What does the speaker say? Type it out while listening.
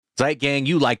Zeit Gang,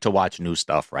 you like to watch new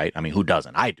stuff, right? I mean, who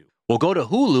doesn't? I do. Well, go to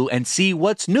Hulu and see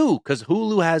what's new, because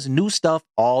Hulu has new stuff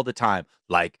all the time,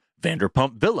 like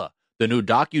Vanderpump Villa, the new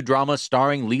docudrama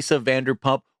starring Lisa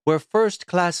Vanderpump, where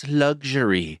first-class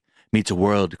luxury meets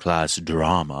world-class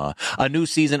drama. A new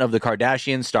season of The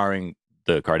Kardashians starring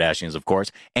the Kardashians, of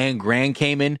course, and Grand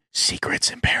Cayman,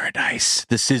 Secrets in Paradise,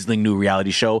 the sizzling new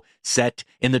reality show set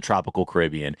in the tropical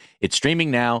Caribbean. It's streaming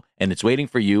now, and it's waiting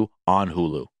for you on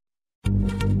Hulu.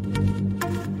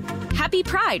 Happy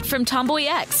Pride from Tomboy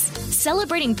X,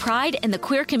 celebrating pride and the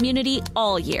queer community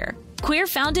all year. Queer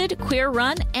founded, queer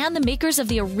run, and the makers of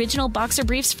the original boxer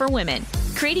briefs for women,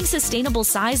 creating sustainable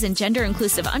size and gender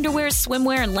inclusive underwear,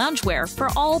 swimwear, and loungewear for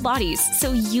all bodies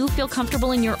so you feel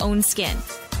comfortable in your own skin.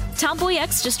 Tomboy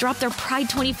X just dropped their Pride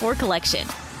 24 collection.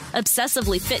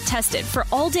 Obsessively fit tested for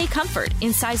all day comfort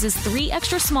in sizes 3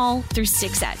 extra small through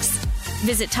 6X.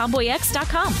 Visit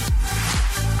tomboyx.com.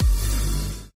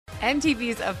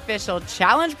 MTV's official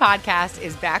Challenge podcast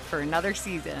is back for another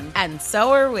season. And so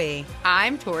are we.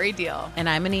 I'm Tori Deal. And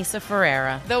I'm Anissa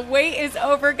Ferreira. The wait is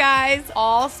over, guys.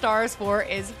 All Stars 4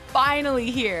 is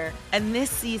finally here. And this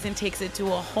season takes it to a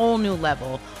whole new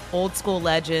level. Old school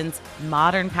legends,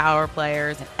 modern power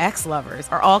players, and ex-lovers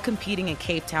are all competing in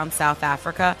Cape Town, South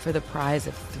Africa for the prize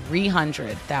of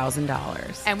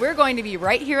 $300,000. And we're going to be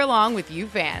right here along with you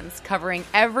fans, covering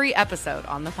every episode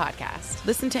on the podcast.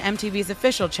 Listen to MTV's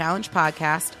official Challenge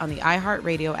podcast on the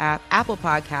iHeartRadio app, Apple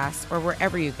Podcasts, or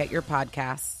wherever you get your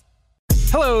podcasts.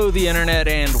 Hello, the internet,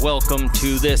 and welcome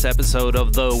to this episode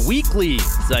of the Weekly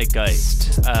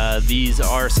Zeitgeist. These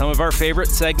are some of our favorite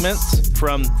segments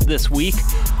from this week,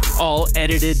 all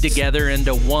edited together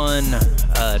into one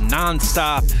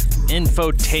nonstop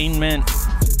infotainment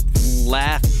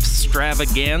laugh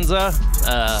extravaganza.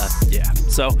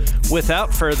 So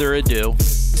without further ado,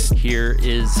 here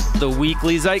is the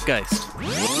Weekly Zeitgeist.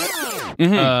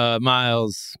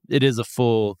 Miles, it is a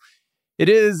full... It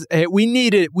is. We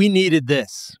needed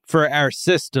this for our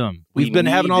system. We've been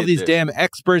having all these damn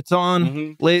experts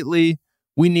on lately.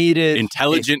 We needed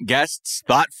intelligent guests,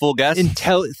 thoughtful guests,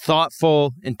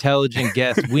 thoughtful, intelligent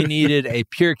guests. We needed a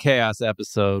pure chaos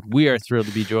episode. We are thrilled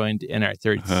to be joined in our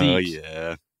third seat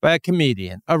by a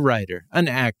comedian, a writer, an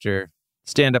actor.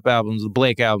 Stand-up albums, the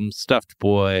Blake album, Stuffed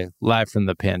Boy, Live from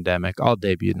the Pandemic, all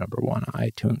debuted number 1 on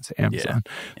iTunes, Amazon.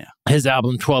 Yeah. His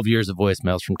album, 12 Years of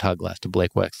Voicemails from Todd Glass to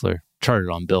Blake Wexler, charted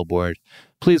on Billboard.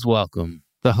 Please welcome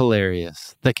the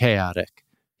hilarious, the chaotic.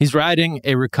 He's riding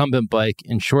a recumbent bike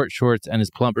in short shorts, and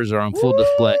his plumpers are on full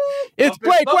display. It's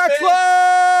Blake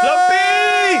Wexler!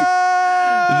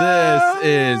 This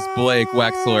is Blake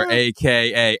Wexler,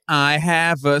 a.k.a. I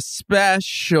have a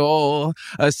special,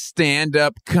 a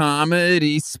stand-up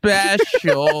comedy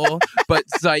special, but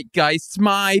Zeitgeist's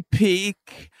my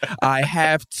peak. I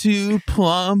have 2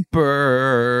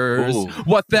 plumpers. Ooh.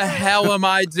 What the hell am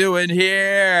I doing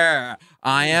here?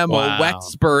 I am a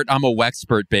Wexpert. I'm a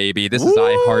Wexpert, baby. This is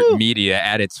iHeartMedia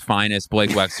at its finest.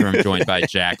 Blake Wexler. I'm joined by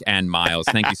Jack and Miles.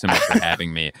 Thank you so much for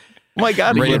having me. Oh my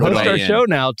God, we can host our show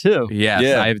now, too. Yes,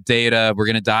 I have data. We're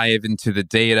going to dive into the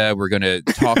data. We're going to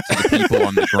talk to the people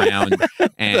on the ground,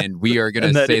 and we are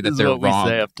going to say that they're wrong. We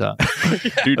say up top.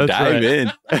 Dude, dive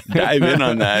in. Dive in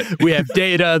on that. We have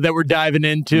data that we're diving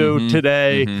into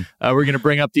today. We're going to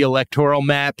bring up the electoral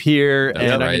map here,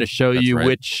 and I'm going to show you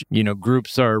which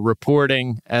groups are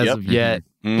reporting as of yet.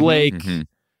 Blake,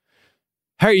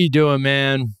 how are you doing,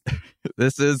 man?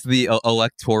 This is the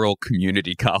Electoral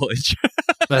Community College.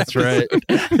 That's right.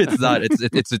 It's not.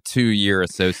 It's a 2-year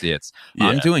associates. Yeah.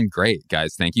 I'm doing great,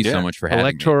 guys. Thank you so much for having me.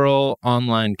 Electoral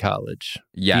Online College.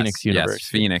 Yes, Phoenix University. Yes,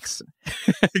 Phoenix.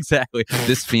 Exactly.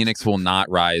 This Phoenix will not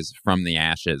rise from the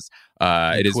ashes.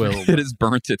 It has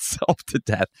burnt itself to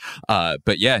death.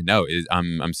 But yeah, no,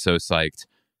 I'm so psyched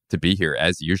to be here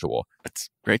as usual. It's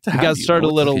great to have you. Guys started a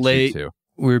little late.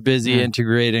 We were busy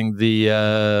integrating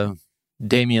the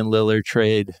Damian Lillard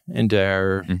trade into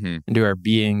our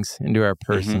beings, into our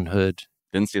personhood.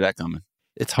 Didn't see that coming.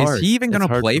 It's hard. Is he even going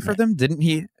to play for them? Didn't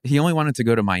he? He only wanted to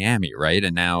go to Miami, right?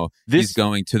 And now he's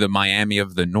going to the Miami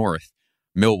of the North,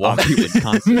 Milwaukee,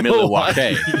 Wisconsin.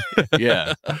 Milwaukee.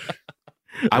 Yeah.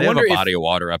 I wonder a body of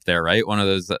water up there, right? One of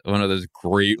those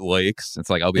Great Lakes.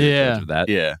 It's like I'll be the judge of that.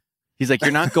 Yeah. He's like,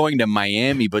 you're not going to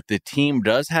Miami, but the team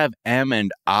does have M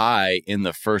and I in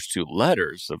the first 2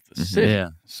 letters of the city. Yeah.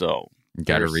 So you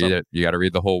got to read it. You got to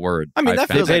read the whole word. I mean, I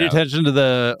paid attention to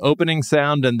the oopening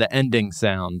sound and the ending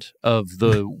sound of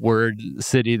the word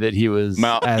city that he was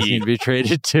asking to be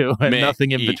traded to, and nothing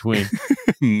in between.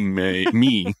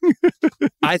 Me.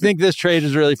 I think this trade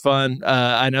is really fun.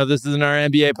 I know this isn't our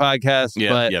NBA podcast,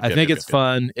 but I think it's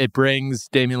fun. It brings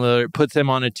Damian Lillard, puts him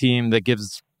on a team that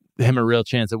gives him a real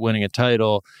chance at winning a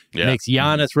title. Yeah. Makes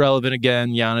Giannis relevant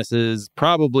again. Giannis is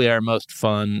probably our most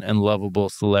fun and lovable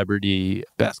celebrity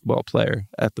basketball player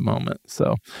at the moment.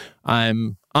 So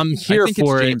I'm here I think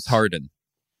for it's it. James Harden.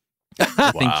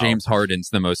 I think James Harden's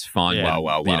the most fun, Yeah.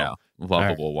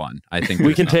 lovable one. I think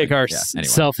We can take our anyway.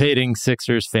 self-hating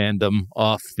Sixers fandom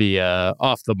off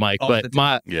the mic, but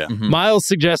Miles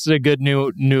suggested a good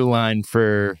new line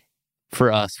for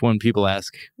us when people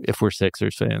ask if we're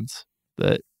Sixers fans,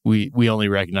 that we only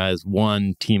recognize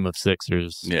one team of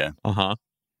Sixers. Yeah.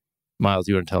 Miles,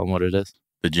 you want to tell them what it is?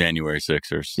 The January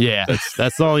Sixers. Yeah,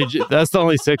 that's the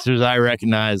only Sixers I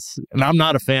recognize, and I'm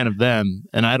not a fan of them,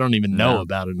 and I don't even know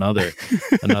about another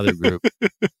group.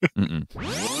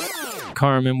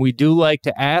 Carmen, we do like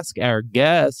to ask our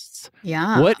guests,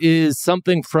 what is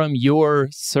something from your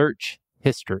search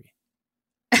history?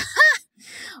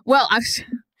 Well,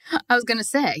 I was going to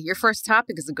say, your first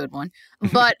topic is a good one,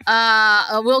 but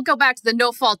we'll go back to the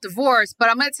no-fault divorce,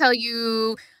 but I'm going to tell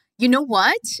you, you know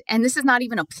what? And this is not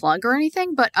even a plug or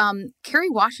anything, but Kerry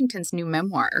Washington's new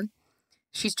memoir,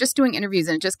 she's just doing interviews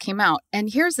and it just came out.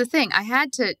 And here's the thing. I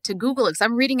had to Google it because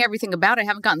I'm reading everything about it. I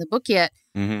haven't gotten the book yet.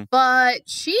 But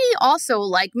she also,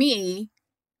 like me,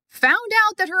 found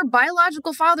out that her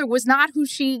biological father was not who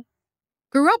she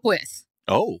grew up with.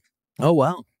 Oh,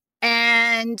 wow.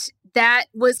 And that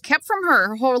was kept from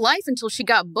her whole life until she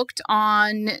got booked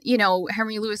on,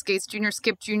 Henry Louis Gates Jr.,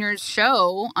 Skip Jr.'s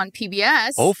show on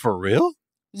PBS. Oh, for real?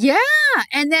 Yeah.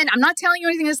 And then I'm not telling you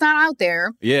anything that's not out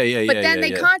there. Yeah. But then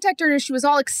they contacted her and she was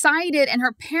all excited and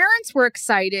her parents were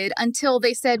excited until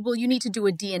they said, well, you need to do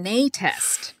a DNA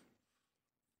test.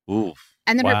 Ooh.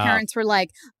 And then her parents were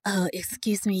like, oh,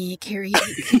 excuse me, Carrie,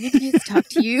 can we please talk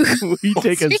to you? Will you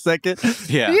take a second?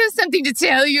 Yeah. We have something to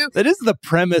tell you. That is the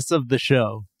premise of the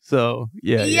show. So,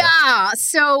 yeah.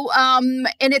 So, and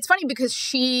it's funny because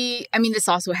this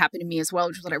also happened to me as well,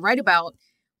 which is what I write about.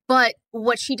 But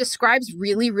what she describes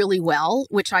really, really well,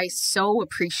 which I so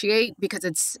appreciate because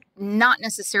it's not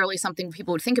necessarily something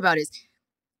people would think about, is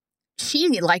she,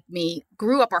 like me,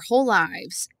 grew up our whole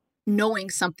lives knowing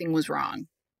something was wrong.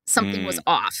 Something was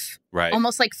off. Right.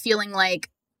 Almost like feeling like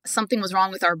something was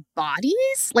wrong with our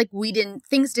bodies. Like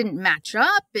things didn't match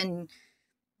up and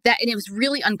it was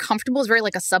really uncomfortable. It was very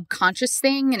like a subconscious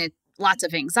thing and lots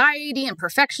of anxiety and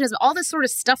perfectionism. All this sort of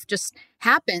stuff just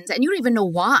happens and you don't even know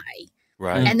why.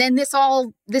 Right. And then this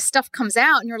stuff comes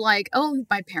out and you're like, oh,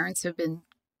 my parents have been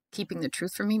keeping the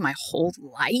truth from me my whole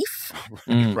life.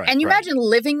 Right. And you imagine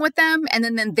living with them and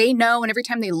then they know and every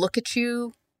time they look at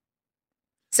you.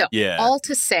 So all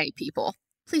to say, people,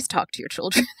 please talk to your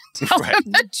children. Tell them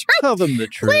the truth. Tell them the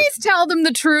truth. Please tell them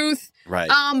the truth. Right.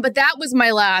 But that was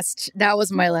my last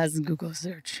Google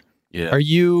search. Yeah. Are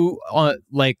you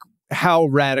how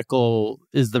radical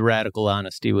is the radical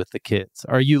honesty with the kids?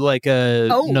 Are you like a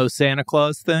no Santa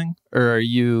Claus thing? Or are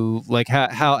you like,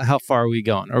 how far are we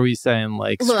going? Are we saying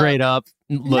like straight up,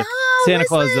 look, Santa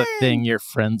Claus is a thing your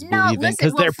friends believe in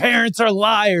because their parents are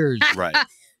liars? Right.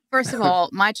 First of all,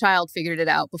 my child figured it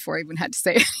out before I even had to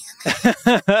say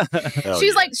it.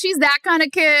 She's like, she's that kind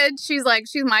of kid. She's like,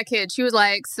 she's my kid. She was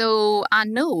like, so I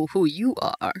know who you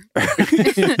are.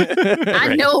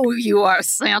 I know who you are,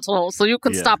 Santa, so you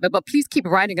can stop it. But please keep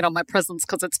writing it on my presents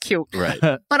because it's cute. Right.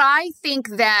 But I think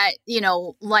that,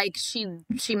 like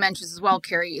she mentions as well,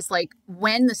 Carrie, is like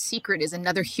when the secret is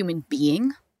another human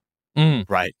being,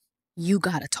 right, you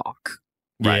got to talk.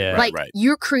 Right.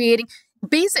 You're creating...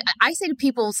 Basically, I say to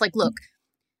people, it's like, look,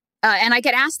 and I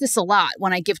get asked this a lot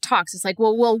when I give talks. It's like,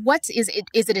 well, is it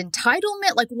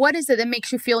entitlement? Like, what is it that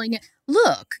makes you feeling it?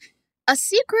 Look, a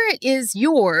secret is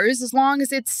yours as long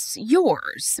as it's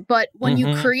yours. But when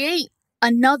you create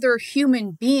another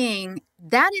human being,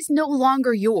 that is no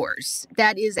longer yours.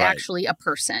 That is actually a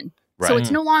person. Right. So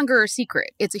it's no longer a secret.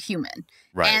 It's a human.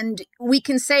 Right. And we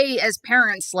can say as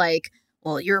parents, like,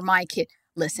 well, you're my kid.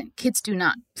 Listen, kids do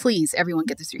not, please, everyone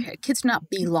get this through your head. Kids do not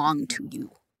belong to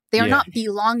you. They are not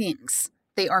belongings.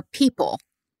 They are people.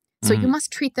 So you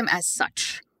must treat them as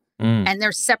such. And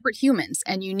they're separate humans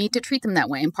and you need to treat them that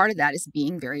way. And part of that is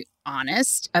being very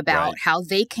honest about how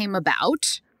they came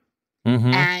about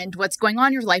and what's going on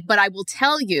in your life. But I will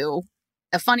tell you,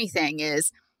 the funny thing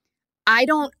is,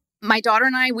 my daughter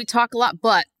and I, we talk a lot,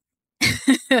 but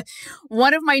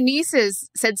one of my nieces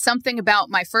said something about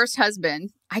my first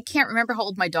husband. I can't remember how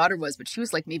old my daughter was, but she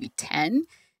was like maybe 10.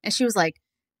 And she was like,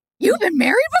 you've been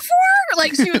married before?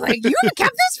 Like, she was like, you haven't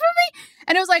kept this from me?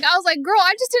 And I was like, girl,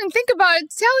 I just didn't think about it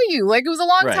to tell you. Like, it was a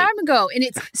long time ago. And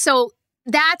so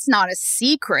that's not a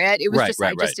secret. It was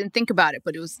I just didn't think about it,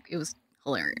 but it was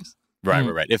hilarious.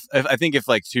 Right. If I think if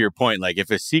like to your point, like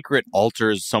if a secret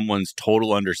alters someone's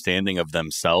total understanding of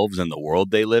themselves and the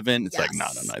world they live in, it's like no.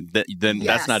 Then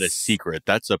that's not a secret.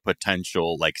 That's a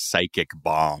potential like psychic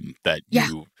bomb that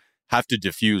you have to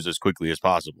diffuse as quickly as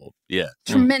possible. Yeah.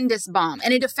 Tremendous bomb.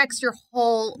 And it affects your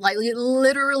whole, like it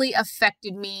literally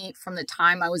affected me from the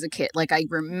time I was a kid. Like I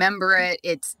remember it.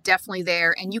 It's definitely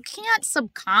there. And you can't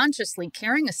subconsciously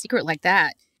carrying a secret like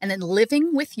that and then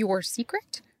living with your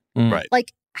secret. Right.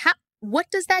 Like what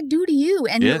does that do to you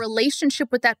and your relationship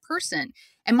with that person?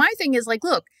 And my thing is like,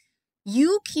 look,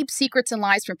 you keep secrets and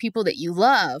lies from people that you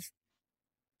love.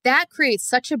 That creates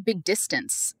such a big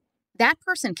distance. That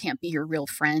person can't be your real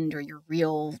friend or your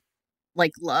real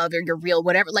like love or your real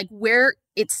whatever, like where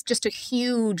it's just a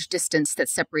huge distance that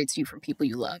separates you from people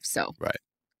you love. So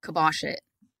kibosh it.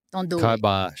 Don't do it.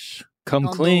 Kibosh. Come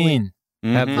Don't clean.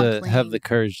 Have clean. the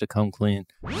courage to come clean.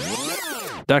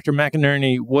 Dr.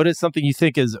 McInerney, what is something you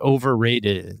think is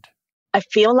overrated? I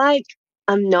feel like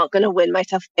I'm not going to win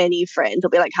myself any friends. It'll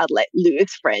be like how to like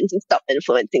lose friends and stop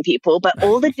influencing people. But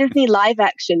all the Disney live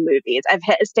action movies, I've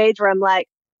hit a stage where I'm like,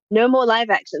 no more live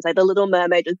actions. Like The Little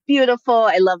Mermaid was beautiful.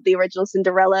 I love the original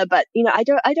Cinderella, but you know, I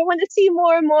don't want to see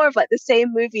more and more of like the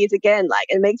same movies again. Like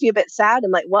it makes me a bit sad.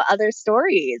 I'm like, what other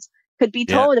stories could be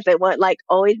told if it weren't like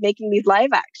always making these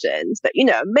live actions? But you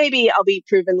know, maybe I'll be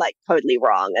proven like totally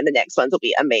wrong and the next ones will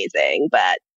be amazing.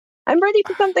 But I'm ready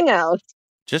for something else.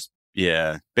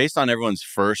 Based on everyone's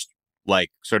first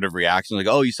like sort of reaction, like,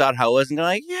 oh, you saw how it was, and they're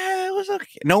like, yeah, it was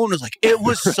okay. No one was like, it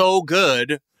was so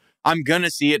good. I'm gonna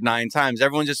see it 9 times.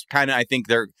 Everyone just kind of, I think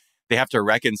they have to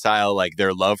reconcile like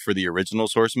their love for the original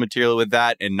source material with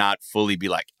that, and not fully be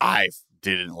like, I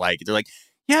didn't like it. They're like,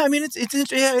 yeah, I mean, it's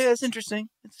interesting.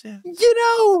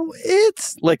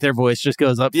 It's like their voice just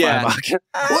goes up 5 octaves. It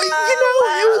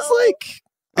was like,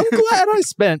 I'm glad I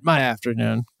spent my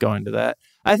afternoon going to that.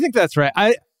 I think that's right.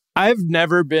 I've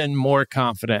never been more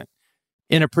confident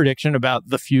in a prediction about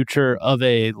the future of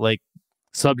a like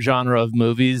subgenre of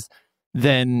movies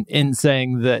than in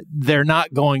saying that they're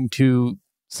not going to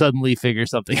suddenly figure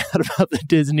something out about the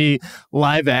Disney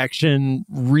live action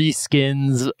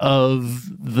reskins of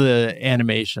the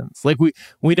animations. Like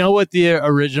we know what the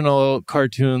original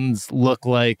cartoons look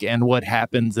like and what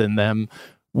happens in them.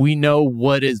 We know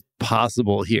what is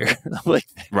possible here. Like,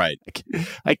 right.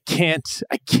 I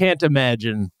can't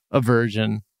imagine a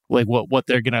version like what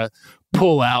they're gonna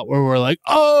pull out where we're like,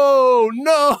 oh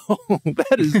no,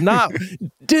 that is not,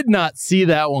 did not see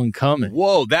that one coming.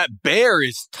 Whoa, that bear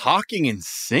is talking and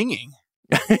singing.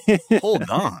 Hold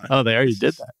on. Oh, they already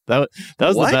did that. That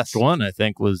was the best one, I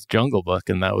think, was Jungle Book,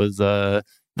 and that was the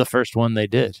first one they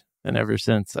did. And ever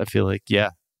since, I feel like,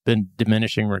 been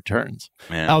diminishing returns.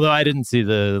 Man. Although I didn't see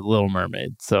the Little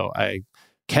Mermaid, so I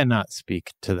cannot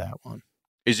speak to that one.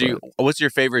 What's your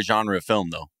favorite genre of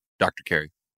film, though, Dr.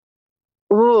 Carey?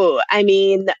 Ooh, I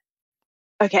mean,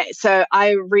 okay, so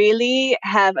I really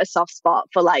have a soft spot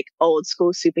for like old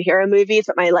school superhero movies.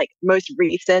 But my like most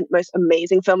recent, most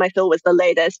amazing film I saw was the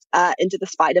latest Into the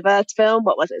Spider-Verse film.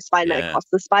 What was it? Spider-Man Across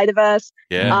the Spider-Verse.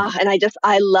 Yeah. And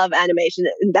I love animation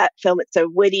in that film. It's so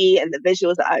witty and the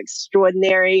visuals are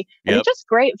extraordinary. And it's just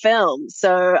great films.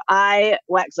 So I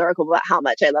wax oracle about how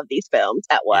much I love these films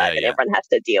at work, and everyone has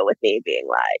to deal with me being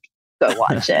like, go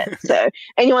watch it. So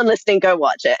anyone listening, go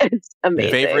watch it. It's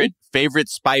amazing. Favorite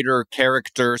spider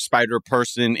character, spider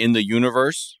person in the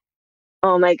universe?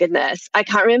 Oh my goodness. I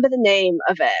can't remember the name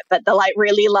of it, but the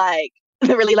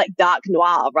really dark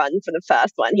noir run for the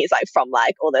first one. He's like from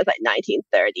like all those like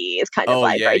 1930s kind of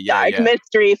very dark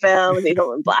mystery films. He's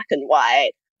all in black and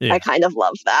white. Yeah. I kind of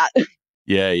love that.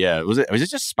 Yeah. Was it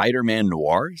just Spider-Man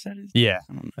Noir? Is that his? Yeah.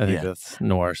 I think that's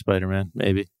Noir Spider-Man,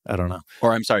 maybe. I don't know.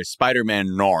 Or I'm sorry,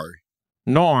 Spider-Man Noir.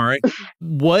 Nor,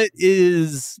 what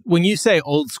is, when you say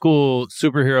old school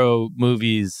superhero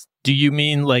movies, do you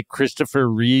mean like Christopher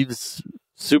Reeve's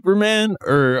Superman,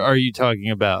 or are you talking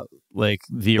about like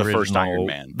the original, first Iron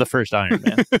Man? The first Iron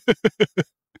Man.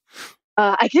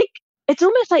 I think it's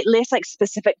almost like less like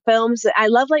specific films. I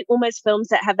love like almost films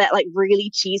that have that like really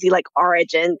cheesy like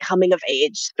origin coming of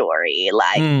age story.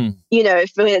 Like, you know,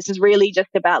 for me, it's just really just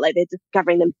about like they're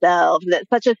discovering themselves, and it's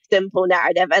such a simple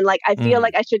narrative. And like I feel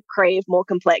like I should crave more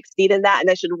complexity than that, and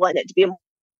I should want it to be more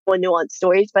nuanced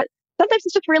stories. But sometimes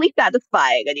it's just really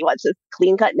satisfying, and you watch this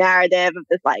clean cut narrative of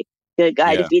this like good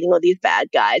guy defeating all these bad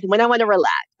guys. And when I want to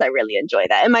relax, I really enjoy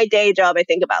that. In my day job, I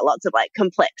think about lots of like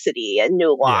complexity and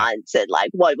nuance and like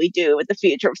what we do with the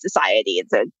future of society. And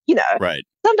so, you know,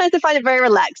 sometimes I find it very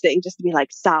relaxing just to be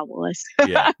like Star Wars.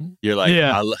 You're like,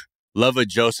 love a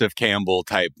Joseph Campbell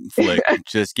type flick.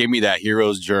 Just give me that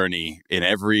hero's journey in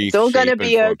every. It's all shape gonna and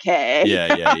be form. okay.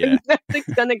 Yeah.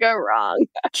 Nothing's gonna go wrong.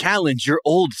 Challenge your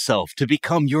old self to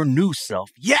become your new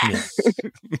self. Yes.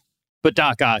 But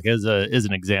Doc Ock is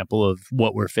an example of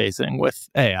what we're facing with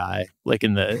AI, like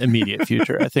in the immediate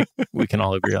future. I think we can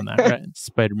all agree on that, right?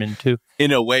 Spider-Man 2.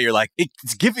 In a way, you're like,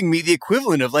 it's giving me the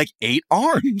equivalent of like 8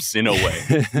 arms in a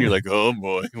way. You're like, oh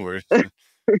boy.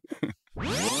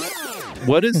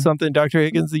 What is something, Dr.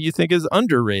 Higgins, that you think is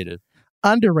underrated?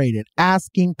 Underrated,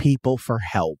 asking people for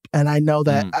help. And I know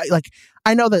that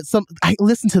I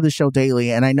listen to the show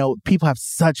daily, and I know people have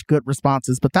such good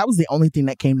responses, but that was the only thing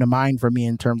that came to mind for me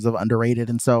in terms of underrated.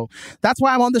 And so that's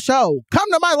why I'm on the show.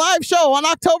 Come to my live show on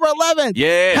October 11th.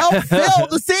 Yeah. Help fill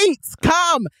the seats.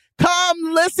 Come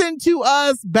listen to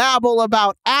us babble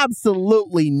about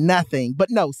absolutely nothing. But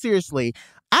no, seriously,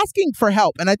 asking for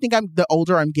help. And I think the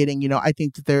older I'm getting, I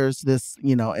think that there's this,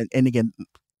 and again,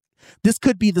 this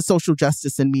could be the social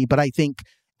justice in me, but I think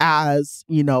as,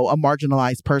 a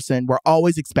marginalized person, we're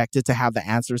always expected to have the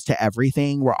answers to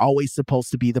everything. We're always supposed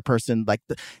to be the person, like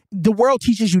the world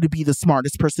teaches you to be the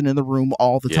smartest person in the room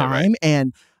all the time. Right.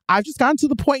 And I've just gotten to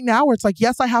the point now where it's like,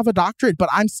 yes, I have a doctorate, but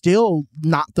I'm still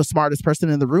not the smartest person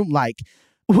in the room. Like,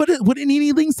 wouldn't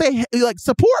anything say, like,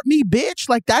 support me, bitch?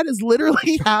 Like, that is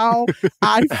literally how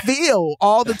I feel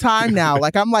all the time now.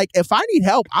 Like, I'm like, if I need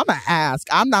help, I'm going to ask.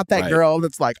 I'm not that girl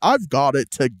that's like, I've got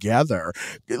it together.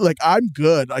 Like, I'm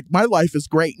good. Like, my life is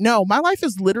great. No, my life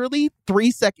is literally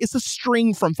 3 seconds. It's a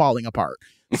string from falling apart.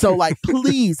 So, like,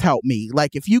 please help me.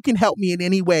 Like, if you can help me in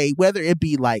any way, whether it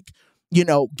be like,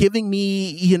 giving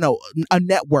me, a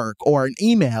network or an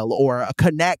email or a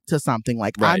connect to something,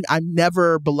 like I'm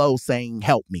never below saying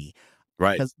help me.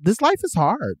 Right. Because this life is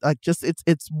hard. Like, just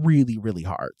it's really, really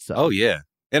hard. So. Oh, yeah.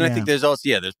 And I think there's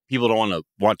also, there's people don't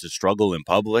want to struggle in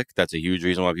public. That's a huge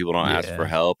reason why people don't ask for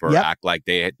help or act like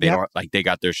they don't, like they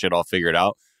got their shit all figured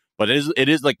out. But it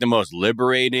is like the most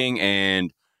liberating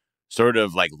and sort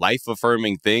of like life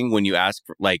affirming thing when you ask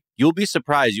for, like, you'll be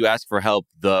surprised you ask for help,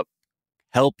 the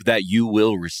help that you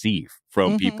will receive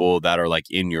from people that are like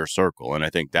in your circle. And I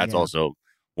think that's also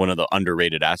one of the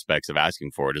underrated aspects of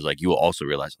asking for it, is like you will also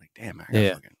realize, like, damn,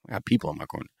 I got people in my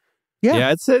corner. Yeah,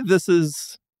 I'd say this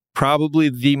is probably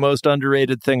the most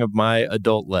underrated thing of my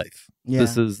adult life.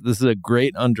 This is a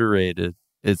great underrated.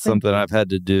 It's something I've had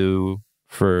to do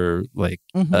for like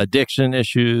addiction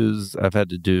issues. I've had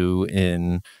to do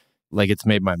in like, it's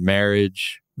made my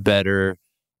marriage better.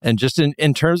 And just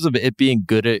in terms of it being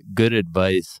good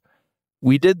advice,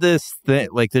 we did this thing,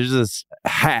 like there's this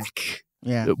hack.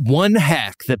 Yeah. One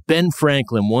hack that Ben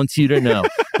Franklin wants you to know.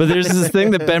 But there's this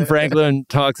thing that Ben Franklin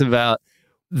talks about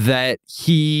that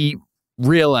he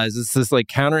realizes, this like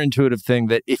counterintuitive thing,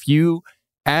 that if you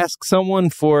ask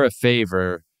someone for a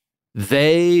favor,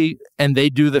 they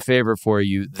do the favor for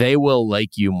you, they will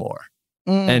like you more.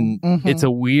 It's a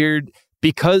weird...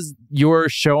 because you're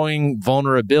showing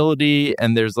vulnerability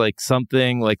and there's like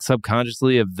something like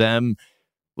subconsciously of them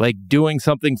like doing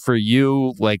something for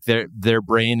you, like their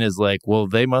brain is like, well,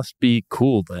 they must be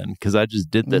cool then because I just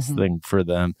did this thing for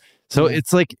them. So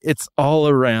it's like, it's all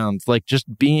around, like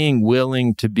just being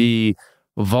willing to be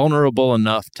vulnerable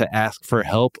enough to ask for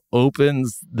help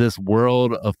opens this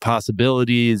world of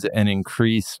possibilities and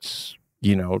increased,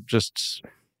 just...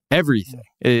 everything.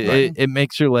 It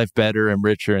makes your life better and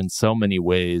richer in so many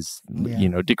ways.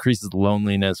 Decreases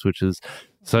loneliness, which is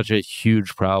such a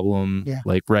huge problem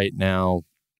like right now.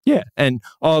 Yeah. And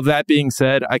all of that being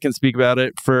said, I can speak about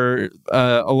it for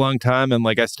a long time, and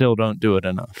like I still don't do it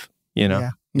enough,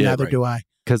 Neither do I.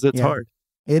 Because it's hard.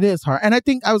 It is hard. And I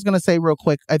think I was going to say real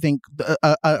quick, I think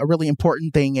a really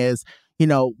important thing is,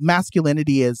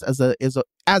 masculinity is as a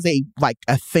like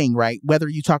a thing, right? Whether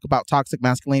you talk about toxic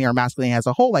masculinity or masculinity as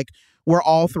a whole, like we're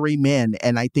all three men.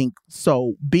 And I think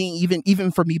so being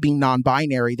even for me being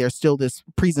non-binary, there's still this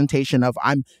presentation of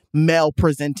I'm male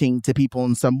presenting to people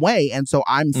in some way. And so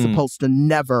I'm supposed to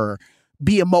never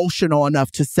be emotional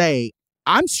enough to say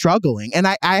I'm struggling. And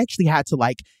I actually had to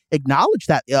like acknowledge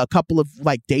that a couple of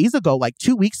like days ago, like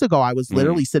 2 weeks ago, I was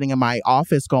literally sitting in my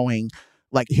office going,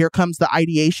 like, here comes the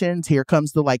ideations. Here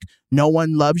comes the, like, no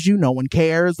one loves you. No one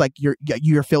cares. Like,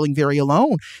 you're feeling very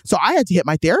alone. So I had to hit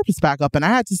my therapist back up and I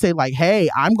had to say, like, hey,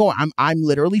 I'm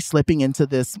literally slipping into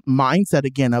this mindset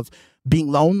again of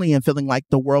being lonely and feeling like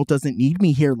the world doesn't need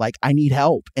me here. Like, I need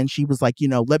help. And she was like,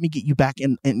 let me get you back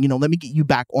let me get you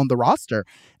back on the roster.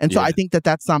 And so I think that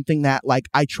that's something that like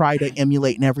I try to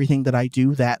emulate in everything that I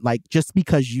do, that like, just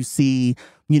because you see,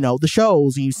 the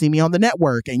shows and you see me on the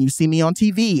network and you see me on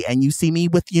TV and you see me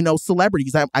with,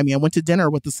 celebrities. I went to dinner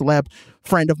with a celeb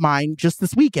friend of mine just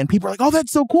this week and people are like, oh,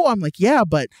 that's so cool. I'm like, yeah,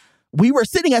 but we were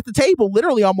sitting at the table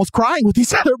literally almost crying with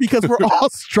each other because we're all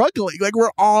struggling. Like,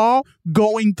 we're all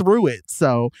going through it.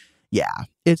 So yeah,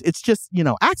 it's just,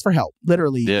 ask for help.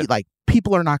 Literally, like,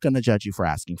 people are not going to judge you for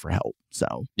asking for help.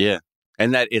 So yeah.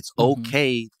 And that it's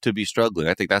okay to be struggling.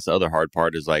 I think that's the other hard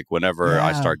part, is like whenever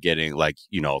I start getting like,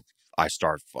 I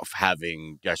start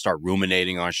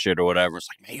ruminating on shit or whatever. It's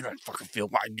like, man, you don't fucking feel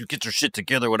why you get your shit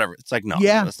together, or whatever. It's like, no,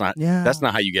 that's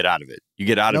not how you get out of it. You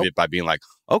get out of it by being like,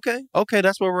 okay,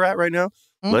 that's where we're at right now.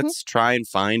 Let's try and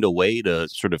find a way to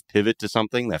sort of pivot to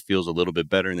something that feels a little bit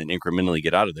better and then incrementally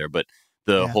get out of there. But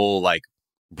the whole like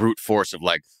brute force of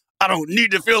like, I don't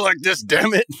need to feel like this,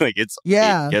 damn it. Like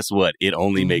guess what? It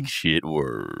only makes shit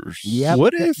worse. Yep.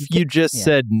 What if you just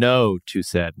said no to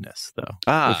sadness, though?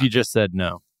 If you just said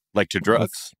no. Like to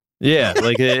drugs? Yeah,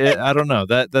 like I don't know.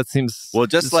 That seems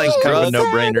just like kind of a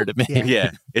no-brainer to me.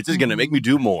 Yeah, it's just gonna make me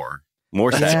do more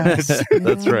sadness.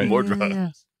 That's right. More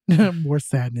drugs. More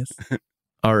sadness.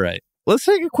 All right, let's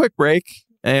take a quick break,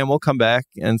 and we'll come back.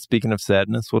 And speaking of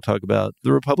sadness, we'll talk about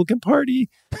the Republican Party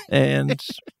and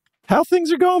how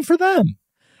things are going for them.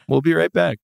 We'll be right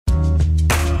back.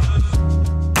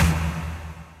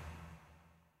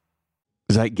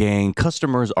 Zeit Gang,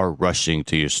 customers are rushing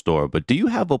to your store, but do you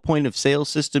have a point of sale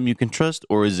system you can trust,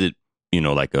 or is it,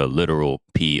 like a literal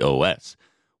POS?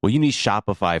 Well, you need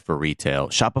Shopify for retail.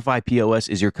 Shopify POS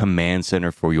is your command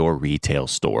center for your retail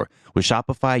store. With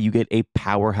Shopify, you get a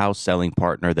powerhouse selling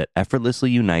partner that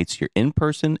effortlessly unites your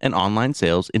in-person and online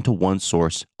sales into one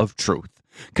source of truth.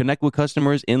 Connect with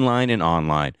customers inline and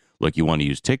online. Look, you want to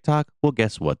use TikTok? Well,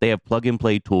 guess what? They have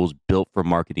plug-and-play tools built for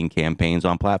marketing campaigns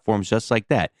on platforms just like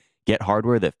that. Get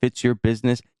hardware that fits your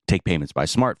business, take payments by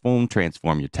smartphone,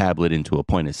 transform your tablet into a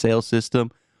point-of-sale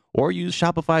system, or use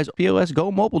Shopify's POS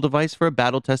Go mobile device for a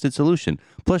battle-tested solution.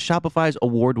 Plus, Shopify's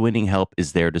award-winning help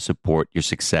is there to support your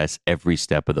success every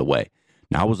step of the way.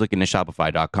 Now, I was looking at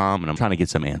Shopify.com, and I'm trying to get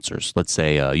some answers. Let's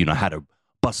say, I had a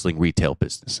bustling retail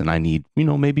business, and I need,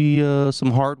 maybe some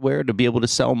hardware to be able to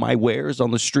sell my wares on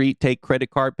the street, take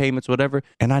credit card payments, whatever.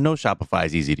 And I know Shopify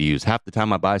is easy to use. Half the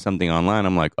time I buy something online,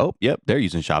 I'm like, oh, yep, they're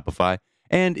using Shopify.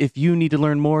 And if you need to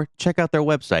learn more, check out their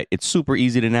website. It's super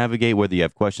easy to navigate, whether you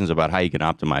have questions about how you can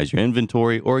optimize your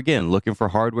inventory or, again, looking for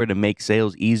hardware to make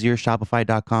sales easier.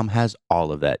 Shopify.com has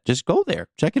all of that. Just go there.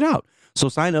 Check it out. So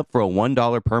sign up for a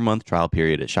 $1 per month trial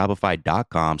period at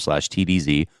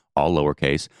shopify.com/TDZ, all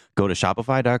lowercase. Go to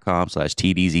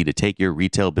shopify.com/TDZ to take your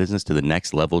retail business to the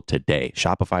next level today.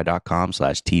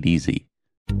 Shopify.com/TDZ.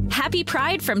 Happy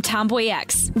Pride from Tomboy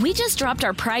X. We just dropped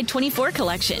our Pride 24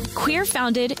 collection. Queer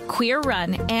founded, queer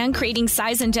run, and creating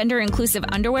size and gender inclusive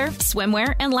underwear,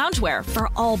 swimwear, and loungewear for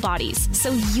all bodies,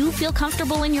 so you feel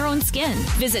comfortable in your own skin.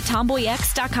 Visit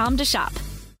tomboyx.com to shop.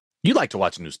 You like to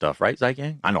watch new stuff, right, Zeit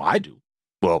Gang? I know I do.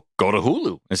 Well, go to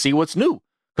Hulu and see what's new.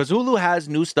 Because Hulu has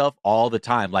new stuff all the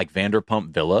time, like Vanderpump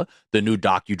Villa, the new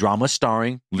docudrama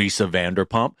starring Lisa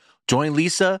Vanderpump. Join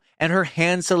Lisa and her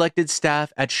hand-selected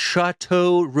staff at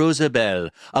Chateau Rosabelle,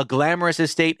 a glamorous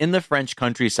estate in the French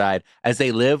countryside, as they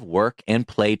live, work, and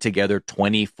play together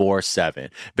 24/7.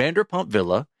 Vanderpump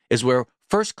Villa is where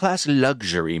first-class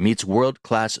luxury meets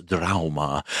world-class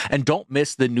drama. And don't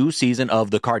miss the new season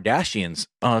of The Kardashians,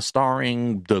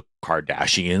 starring the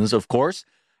Kardashians, of course.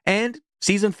 And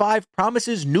Season 5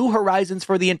 promises new horizons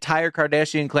for the entire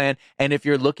Kardashian clan, and if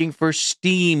you're looking for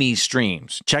steamy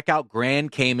streams, check out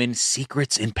Grand Cayman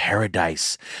Secrets in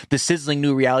Paradise, the sizzling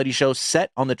new reality show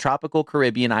set on the tropical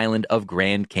Caribbean island of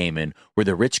Grand Cayman, where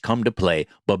the rich come to play.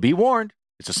 But be warned,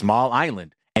 it's a small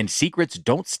island, and secrets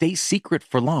don't stay secret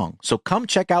for long. So come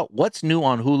check out what's new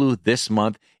on Hulu this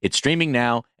month. It's streaming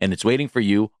now, and it's waiting for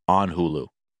you on Hulu.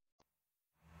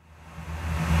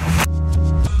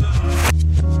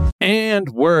 And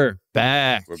we're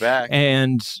back. We're back.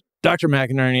 And Dr.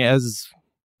 McInerney, as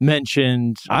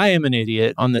mentioned, I am an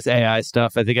idiot on this AI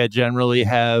stuff. I think I generally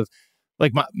have,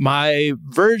 like, my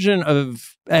version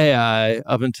of AI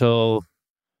up until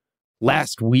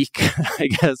last week, I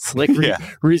guess, like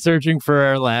researching for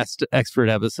our last expert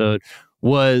episode,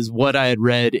 was what I had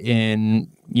read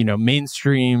in,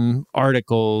 mainstream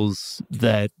articles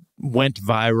that went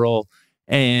viral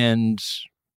and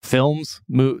films,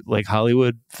 like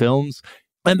Hollywood films,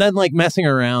 and then like messing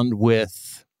around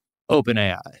with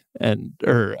OpenAI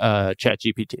or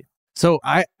ChatGPT. So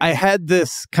I had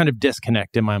this kind of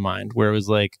disconnect in my mind where it was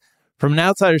like, from an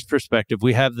outsider's perspective,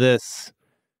 we have this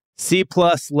C+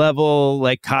 level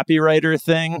like copywriter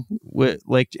thing with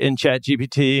like in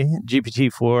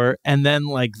GPT-4, and then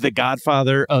like the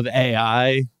godfather of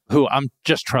AI, who I'm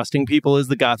just trusting people is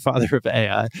the godfather of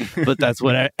AI, but that's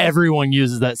what everyone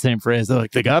uses that same phrase. They're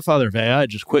like, the godfather of AI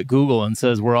just quit Google and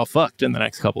says we're all fucked in the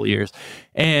next couple of years.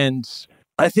 And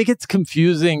I think it's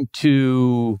confusing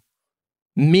to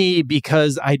me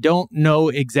because I don't know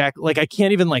exactly, like I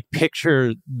can't even like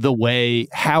picture the way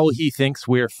how he thinks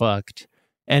we're fucked.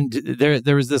 And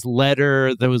there was this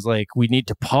letter that was like, we need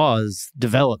to pause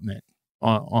development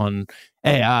on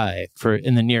AI for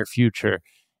in the near future.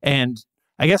 And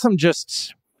I guess I'm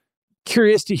just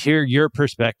curious to hear your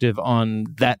perspective on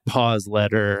that pause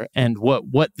letter and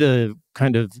what the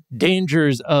kind of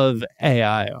dangers of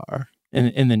AI are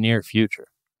in the near future.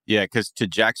 Yeah, because to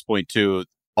Jack's point too,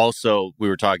 also we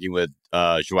were talking with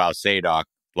Joao Sadok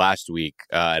last week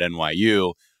at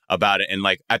NYU about it. And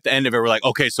like at the end of it, we're like,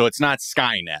 okay, so it's not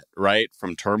Skynet, right?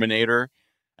 From Terminator.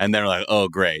 And then we're like, oh,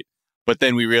 great. But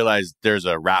then we realized there's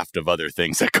a raft of other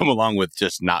things that come along with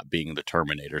just not being the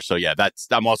Terminator. So yeah,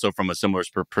 I'm also from a similar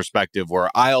perspective where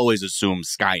I always assume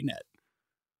Skynet.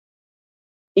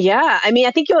 Yeah, I mean,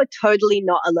 I think you're totally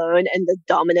not alone in the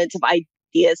dominance of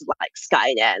ideas like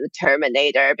Skynet and the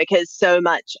Terminator, because so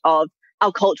much of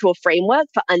our cultural framework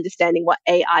for understanding what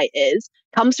AI is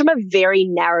comes from a very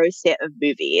narrow set of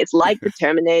movies, like the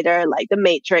Terminator, like the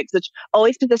Matrix, which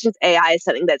always positions AI as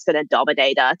something that's going to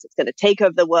dominate us, it's going to take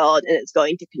over the world, and it's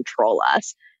going to control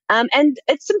us. And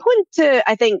it's important to,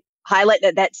 I think, highlight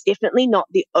that that's definitely not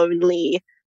the only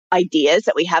ideas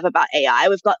that we have about AI.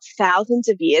 We've got thousands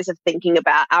of years of thinking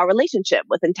about our relationship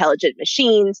with intelligent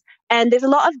machines. And there's a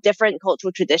lot of different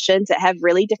cultural traditions that have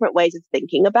really different ways of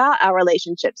thinking about our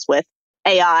relationships with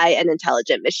AI and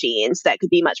intelligent machines that could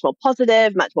be much more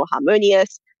positive, much more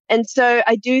harmonious. And so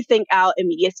I do think our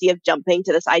immediacy of jumping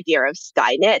to this idea of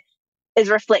Skynet is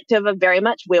reflective of very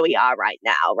much where we are right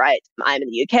now, right? I'm in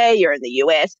the UK, you're in the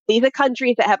US. These are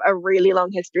countries that have a really long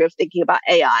history of thinking about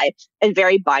AI in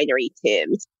very binary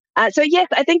terms. So yes,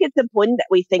 I think it's important that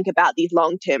we think about these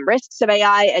long-term risks of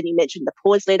AI. And you mentioned the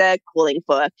pause letter calling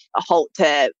for a halt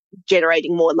to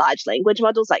generating more large language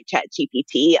models like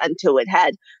ChatGPT until it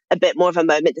had a bit more of a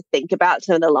moment to think about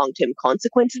some of the long-term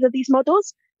consequences of these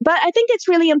models. But I think it's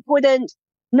really important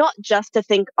not just to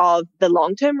think of the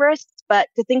long-term risks, but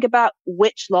to think about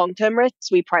which long-term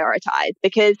risks we prioritize.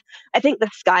 Because I think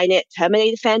the Skynet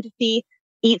Terminator fantasy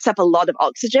eats up a lot of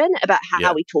oxygen about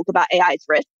how we talk about AI's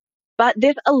risks. But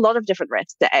there's a lot of different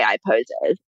risks that AI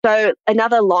poses. So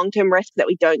another long-term risk that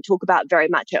we don't talk about very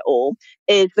much at all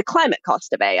is the climate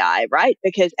cost of AI, right?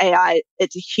 Because AI,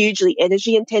 it's hugely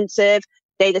energy intensive.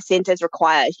 Data centers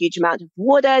require a huge amount of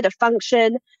water to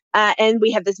function. And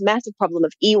we have this massive problem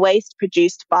of e-waste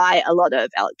produced by a lot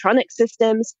of electronic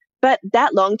systems. But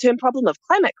that long-term problem of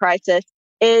climate crisis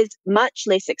is much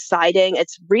less exciting.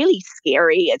 It's really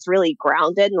scary. It's really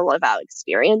grounded in a lot of our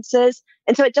experiences.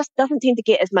 And so it just doesn't seem to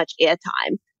get as much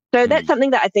airtime. So that's something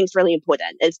that I think is really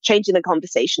important, is changing the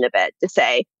conversation a bit to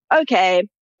say, okay,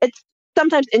 it's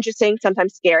sometimes interesting,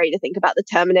 sometimes scary to think about the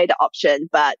Terminator option,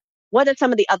 but what are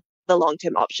some of the other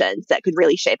long-term options that could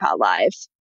really shape our lives?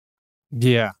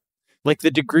 Yeah. Like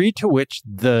the degree to which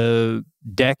the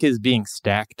deck is being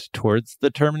stacked towards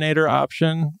the Terminator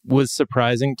option was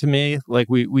surprising to me. Like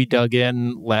we dug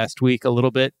in last week a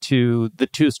little bit to the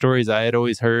two stories I had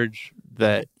always heard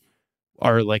that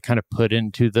are like kind of put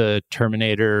into the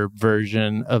Terminator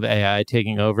version of AI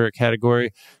taking over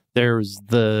category. There's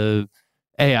the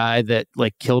AI that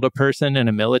like killed a person in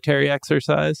a military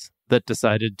exercise that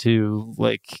decided to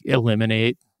like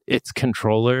eliminate its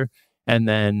controller. And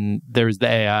then there's the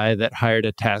AI that hired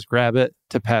a TaskRabbit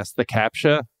to pass the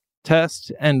CAPTCHA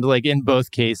test. And like in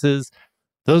both cases,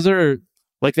 those are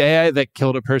like the AI that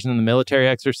killed a person in the military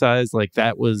exercise. Like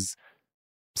that was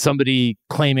somebody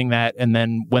claiming that. And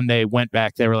then when they went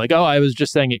back, they were like, oh, I was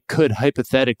just saying it could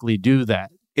hypothetically do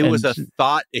that. It was a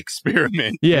thought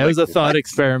experiment. Yeah, it was a thought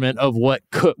experiment of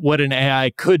what an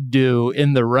AI could do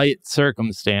in the right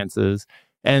circumstances.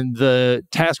 And the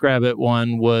TaskRabbit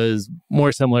one was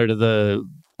more similar to the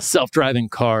self-driving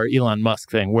car Elon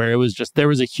Musk thing, where it was just there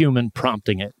was a human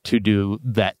prompting it to do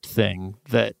that thing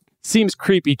that seems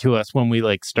creepy to us when we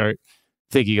like start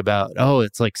thinking about, oh,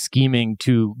 it's like scheming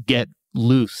to get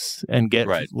loose and get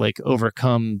like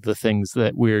overcome the things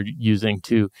that we're using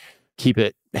to keep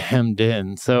it hemmed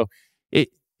in. So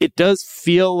it does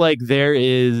feel like there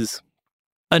is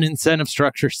an incentive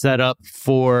structure set up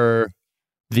for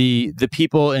the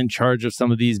people in charge of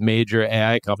some of these major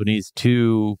AI companies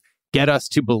to get us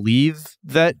to believe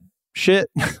that shit,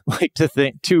 like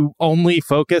to only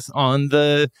focus on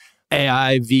the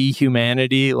AI v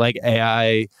humanity, like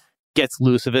AI gets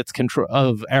loose of its control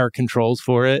of our controls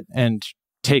for it and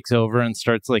takes over and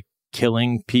starts like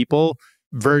killing people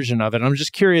version of it. I'm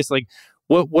just curious, like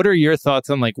what are your thoughts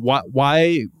on like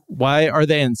why are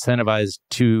they incentivized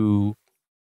to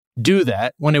do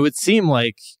that when it would seem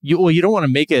like you don't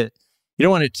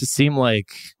want it to seem like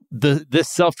this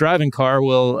self-driving car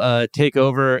will take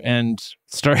over and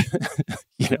start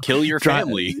kill your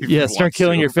family. Yeah, start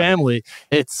killing your family.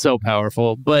 It's so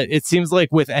powerful. But it seems like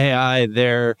with AI,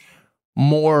 they're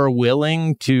more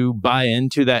willing to buy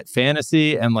into that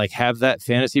fantasy and like have that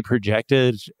fantasy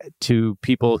projected to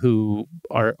people who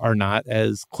are not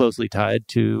as closely tied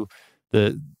to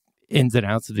the ins and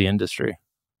outs of the industry.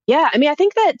 Yeah, I mean, I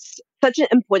think that's such an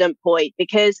important point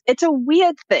because it's a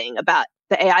weird thing about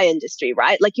the AI industry,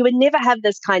 right? Like you would never have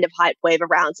this kind of hype wave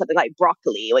around something like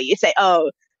broccoli where you say, oh,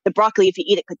 the broccoli, if you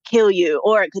eat it, could kill you,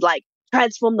 or it could like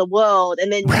transform the world.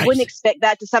 And then you wouldn't expect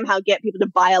that to somehow get people to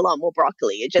buy a lot more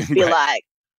broccoli. It'd just be like,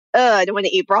 I don't want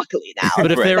to eat broccoli now.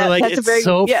 But if they were like, it's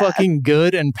so fucking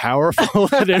good and powerful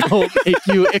that it'll make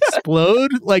you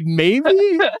explode, like maybe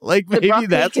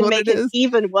that's what it is.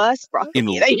 Even worse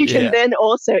broccoli that you can then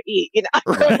also eat.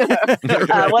 What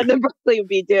the broccoli would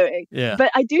be doing. Yeah.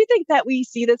 But I do think that we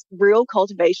see this real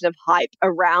cultivation of hype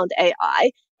around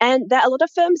AI, and that a lot of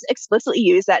firms explicitly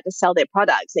use that to sell their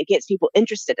products. It gets people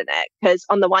interested in it because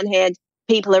on the one hand,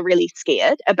 people are really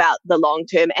scared about the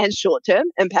long-term and short-term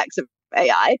impacts of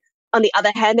AI. On the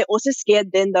other hand, they're also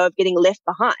scared then, though, of getting left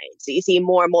behind. So you see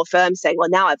more and more firms saying, well,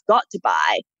 now I've got to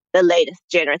buy the latest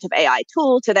generative AI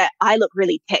tool so that I look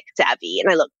really tech savvy and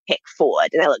I look tech forward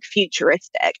and I look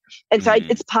futuristic. And so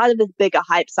it's part of this bigger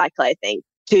hype cycle, I think,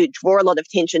 to draw a lot of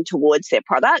attention towards their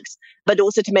products, but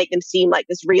also to make them seem like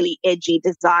this really edgy,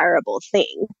 desirable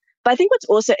thing. But I think what's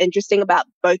also interesting about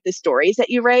both the stories that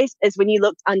you raised is when you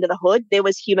looked under the hood, there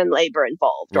was human labor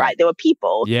involved, right? There were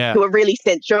people who were really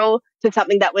central to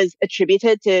something that was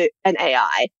attributed to an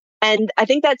AI. And I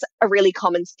think that's a really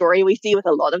common story we see with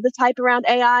a lot of the type around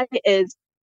AI is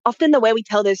often the way we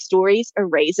tell those stories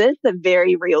erases the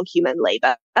very real human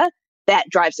labor that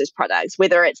drives those products,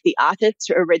 whether it's the artists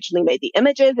who originally made the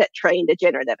images that trained the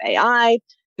generative AI,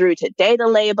 through to data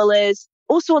labelers,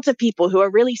 all sorts of people who are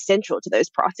really central to those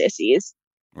processes.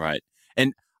 Right.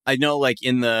 And I know like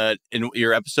in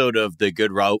your episode of The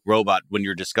Good Robot, when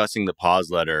you're discussing the pause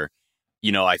letter,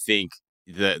 I think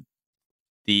the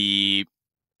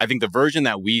version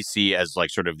that we see as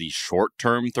like sort of these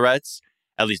short-term threats,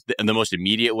 at least in the most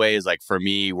immediate way, is like for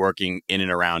me working in and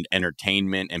around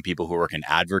entertainment and people who work in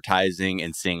advertising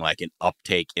and seeing like an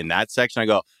uptake in that section. I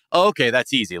go, oh, okay,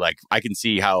 that's easy. Like I can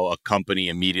see how a company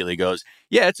immediately goes,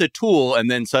 yeah, it's a tool. And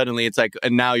then suddenly it's like,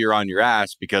 and now you're on your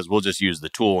ass because we'll just use the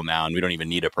tool now and we don't even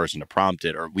need a person to prompt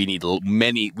it, or we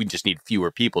just need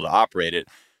fewer people to operate it.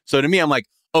 So to me, I'm like,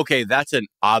 okay, that's an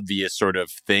obvious sort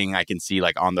of thing I can see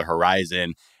like on the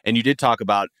horizon. And you did talk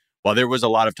about, while there was a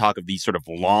lot of talk of these sort of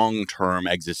long-term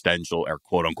existential or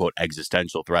quote unquote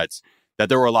existential threats, that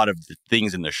there were a lot of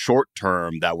things in the short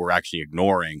term that we're actually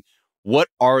ignoring. What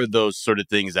are those sort of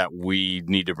things that we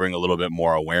need to bring a little bit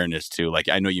more awareness to? Like,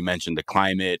 I know you mentioned the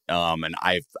climate, and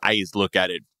I look at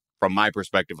it from my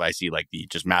perspective. I see like the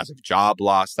just massive job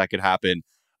loss that could happen.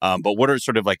 But what are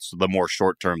sort of like the more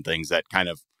short-term things that kind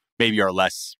of maybe are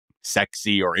less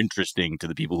sexy or interesting to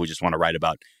the people who just want to write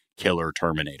about killer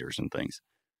Terminators and things?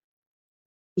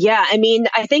 Yeah, I mean,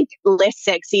 I think less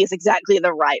sexy is exactly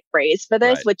the right phrase for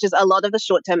this, which is a lot of the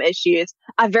short-term issues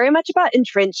are very much about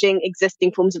entrenching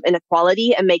existing forms of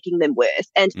inequality and making them worse.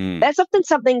 And that's often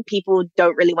something people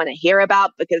don't really want to hear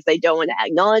about because they don't want to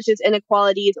acknowledge those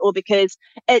inequalities, or because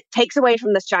it takes away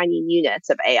from the shiny newness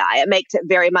of AI. It makes it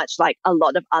very much like a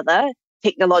lot of other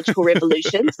technological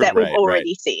revolutions that we've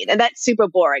already seen. And that's super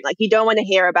boring. Like, you don't want to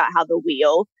hear about how the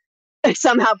wheel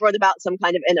somehow brought about some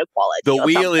kind of inequality. The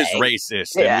wheel is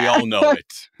racist, and we all know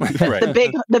it.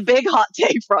 The big hot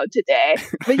take from today.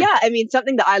 But yeah, I mean,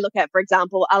 something that I look at, for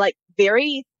example, are like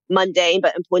very mundane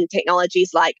but important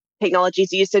technologies, like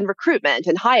technologies used in recruitment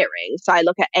and hiring. So I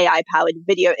look at AI-powered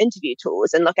video interview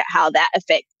tools and look at how that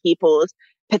affects people's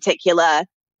particular,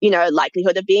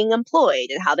 likelihood of being employed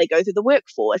and how they go through the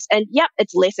workforce. And yep,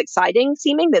 it's less exciting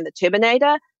seeming than the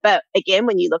Terminator. But again,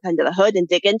 when you look under the hood and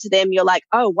dig into them, you're like,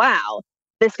 oh, wow,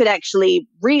 this could actually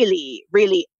really,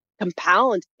 really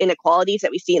compound inequalities that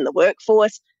we see in the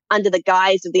workforce under the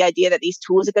guise of the idea that these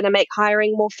tools are going to make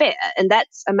hiring more fair. And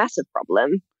that's a massive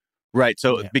problem. Right.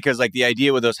 So because like the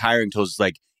idea with those hiring tools is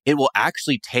like, it will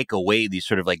actually take away these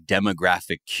sort of like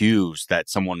demographic cues that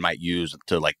someone might use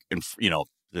to like,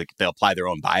 they apply their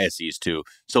own biases to.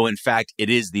 So in fact, it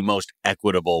is the most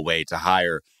equitable way to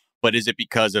hire. But is it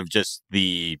because of just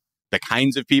the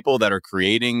kinds of people that are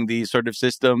creating these sort of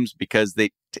systems? Because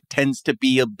they tends to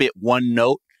be a bit one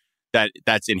note,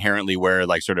 that's inherently where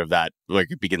like sort of that like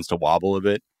it begins to wobble a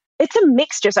bit. It's a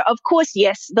mixture. So, of course,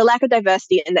 yes, the lack of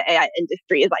diversity in the AI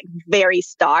industry is like very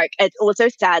stark. It's also,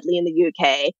 sadly, in the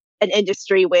UK, an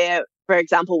industry where, for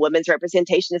example, women's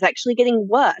representation is actually getting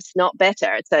worse, not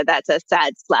better. So that's a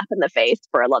sad slap in the face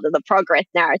for a lot of the progress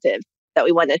narrative that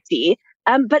we want to see.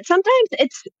 But sometimes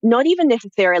it's not even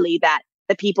necessarily that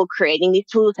the people creating these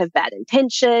tools have bad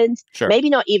intentions. Sure. Maybe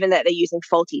not even that they're using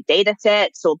faulty data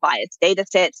sets or biased data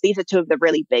sets. These are two of the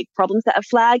really big problems that are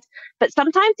flagged. But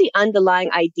sometimes the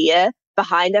underlying idea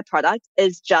behind a product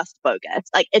is just bogus.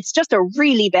 Like it's just a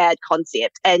really bad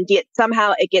concept. And yet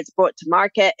somehow it gets brought to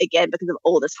market again because of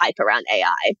all this hype around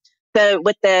AI. So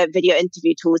with the video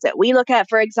interview tools that we look at,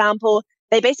 for example,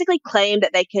 they basically claim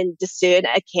that they can discern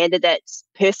a candidate's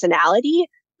personality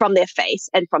from their face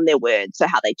and from their words. So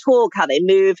how they talk, how they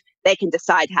move, they can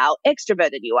decide how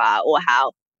extroverted you are or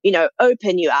how,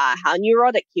 open you are, how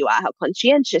neurotic you are, how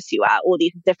conscientious you are, all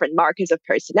these different markers of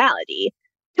personality.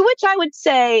 To which I would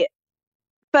say,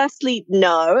 firstly,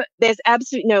 no, there's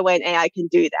absolutely no way an AI can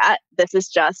do that. This is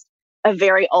just a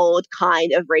very old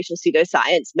kind of racial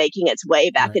pseudoscience making its way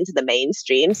back into the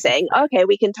mainstream saying, okay,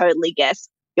 we can totally guess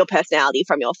your personality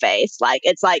from your face. Like,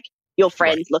 it's like your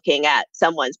friends looking at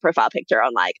someone's profile picture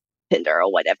on like Tinder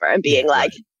or whatever and being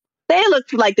they look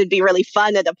like they'd be really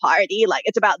fun at a party. Like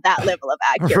it's about that level of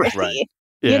accuracy,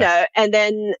 And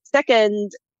then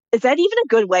second, is that even a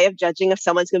good way of judging if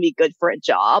someone's going to be good for a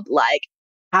job? Like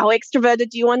how extroverted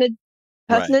do you want a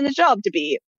person in a job to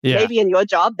be? Yeah. Maybe in your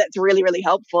job, that's really, really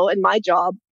helpful. In my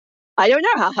job, I don't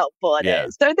know how helpful it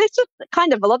is. So there's just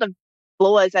kind of a lot of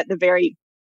flaws at the very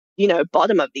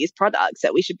bottom of these products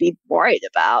that we should be worried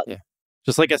about. Yeah.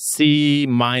 Just like a C-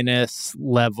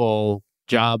 level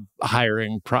job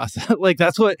hiring process. Like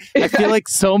that's what I feel like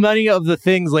so many of the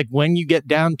things, like when you get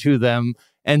down to them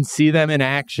and see them in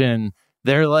action,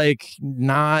 they're like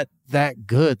not that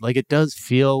good. Like it does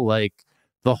feel like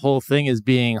the whole thing is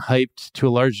being hyped to a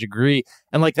large degree.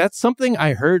 And like that's something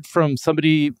I heard from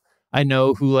somebody I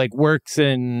know who like works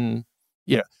in,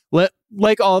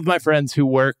 like all of my friends who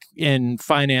work in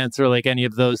finance or like any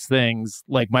of those things,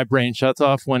 like my brain shuts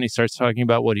off when he starts talking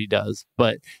about what he does.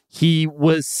 But he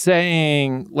was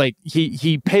saying like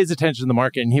he pays attention to the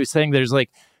market, and he was saying there's like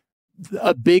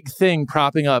a big thing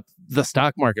propping up the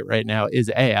stock market right now is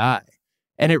AI.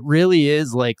 And it really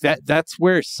is like that's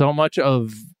where so much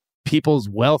of people's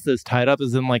wealth is tied up,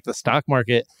 is in like the stock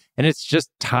market. And it's just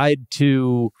tied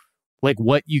to like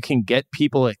what you can get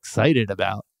people excited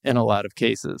about in a lot of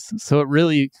cases. So it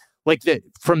really, like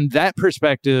from that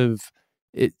perspective,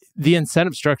 the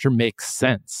incentive structure makes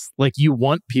sense. Like you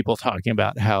want people talking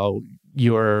about how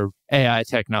your AI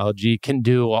technology can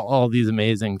do all these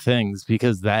amazing things,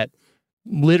 because that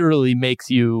literally makes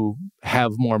you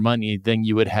have more money than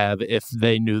you would have if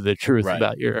they knew the truth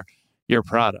about your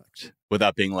product.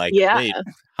 Without being like, wait,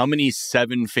 how many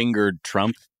 7-fingered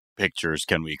Trump pictures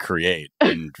can we create?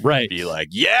 And be like,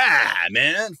 yeah,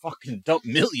 man, fucking dump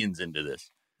millions into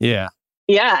this. Yeah.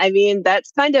 Yeah, I mean,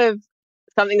 that's kind of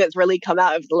something that's really come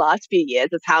out over the last few years,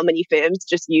 is how many firms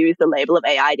just use the label of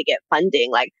AI to get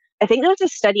funding. Like, I think there was a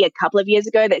study a couple of years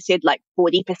ago that said like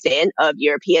 40% of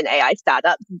European AI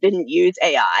startups didn't use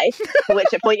AI. To which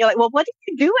point you're like, well, what are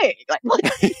you doing? Like, what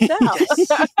do you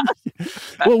sell?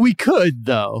 Well, we could,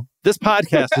 though. This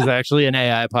podcast is actually an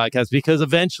AI podcast because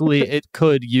eventually it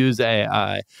could use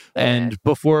AI. And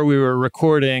before we were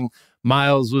recording,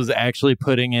 Miles was actually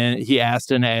he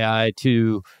asked an AI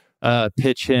to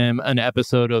pitch him an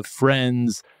episode of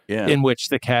Friends in which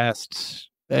the cast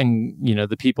and,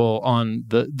 the people on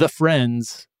the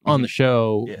Friends on the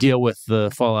show deal with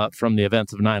the fallout from the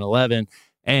events of 9/11.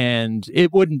 And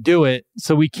it wouldn't do it.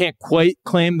 So we can't quite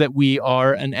claim that we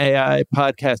are an AI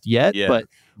podcast yet, but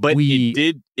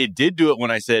it did do it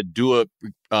when I said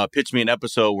pitch me an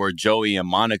episode where Joey and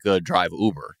Monica drive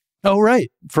Uber. Oh,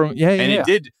 right. It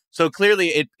did. So clearly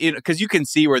it because you can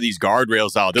see where these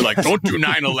guardrails are. They're like, don't do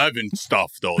 9/11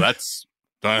 stuff though. That's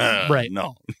right.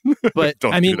 No, but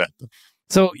don't do that.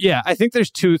 So yeah, I think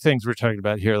there's two things we're talking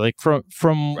about here. Like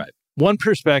from one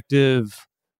perspective,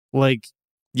 like,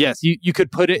 yes, you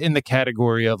could put it in the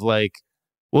category of like,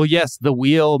 well, yes, the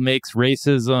wheel makes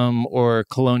racism or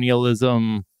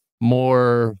colonialism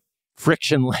more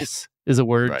frictionless is a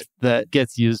word that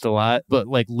gets used a lot, but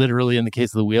like literally in the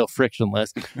case of the wheel,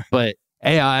 frictionless. But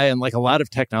AI and like a lot of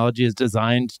technology is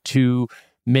designed to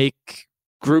make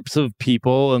groups of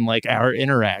people and like our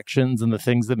interactions and the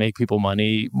things that make people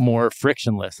money more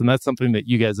frictionless. And that's something that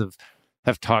you guys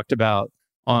have talked about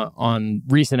on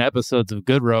recent episodes of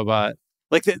Good Robot.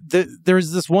 Like there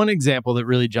was this one example that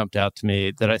really jumped out to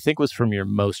me that I think was from your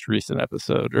most recent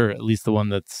episode, or at least the one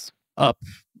that's up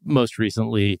most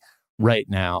recently right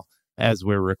now as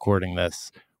we're recording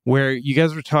this, where you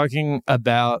guys were talking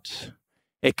about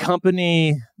a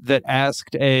company that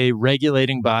asked a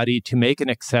regulating body to make an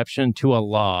exception to a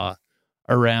law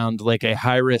around like a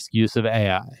high-risk use of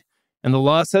AI. And the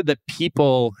law said that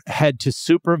people had to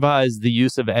supervise the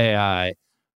use of AI,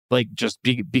 like just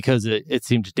because it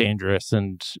seemed dangerous.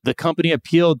 And the company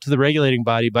appealed to the regulating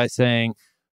body by saying,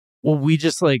 well, we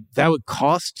just like, that would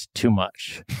cost too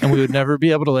much. And we would never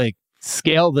be able to like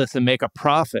scale this and make a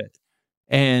profit.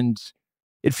 And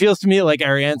it feels to me like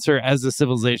our answer as a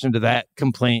civilization to that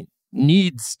complaint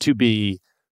needs to be,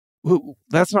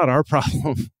 that's not our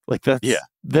problem. Like that's,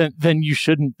 then you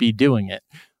shouldn't be doing it.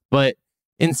 But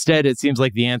instead, it seems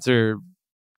like the answer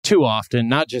too often,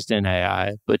 not just in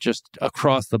AI, but just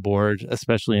across the board,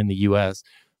 especially in the US,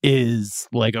 is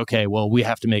like, okay, well, we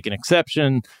have to make an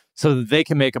exception so that they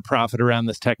can make a profit around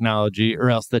this technology,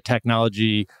 or else the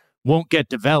technology won't get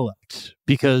developed,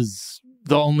 because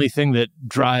the only thing that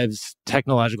drives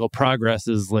technological progress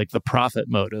is like the profit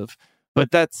motive.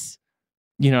 But that's,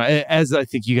 you know, as I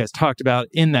think you guys talked about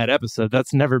in that episode,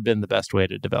 that's never been the best way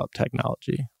to develop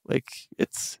technology. Like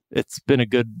it's been a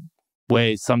good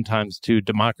way sometimes to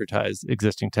democratize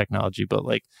existing technology, but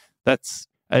like that's,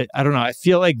 I don't know. I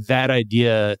feel like that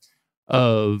idea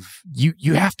of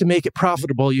you have to make it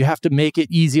profitable, you have to make it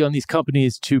easy on these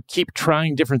companies to keep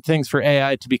trying different things for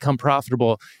AI to become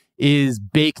profitable is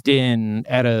baked in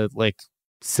at a like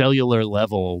cellular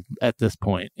level at this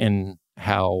point in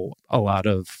how a lot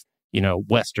of, you know,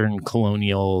 Western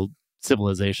colonial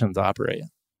civilizations operate.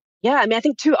 Yeah, I mean, I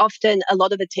think too often a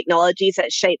lot of the technologies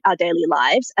that shape our daily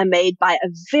lives are made by a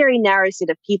very narrow set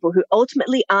of people who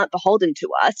ultimately aren't beholden to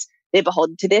us. They're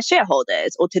beholden to their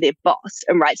shareholders or to their boss,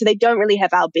 and right? So they don't really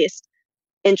have our best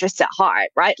interests at heart,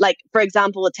 right? Like, for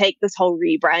example, take this whole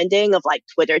rebranding of like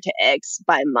Twitter to X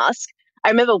by Musk. I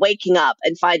remember waking up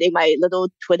and finding my little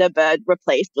Twitter bird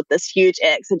replaced with this huge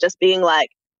X and just being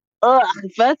like, ugh,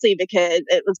 firstly, because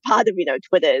it was part of, you know,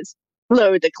 Twitter's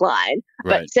slow decline.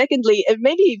 Right. But secondly, it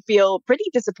made me feel pretty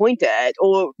disappointed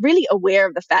or really aware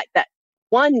of the fact that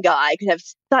one guy could have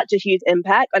such a huge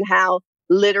impact on how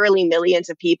literally millions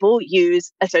of people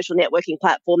use a social networking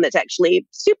platform that's actually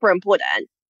super important,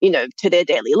 you know, to their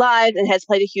daily lives and has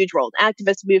played a huge role in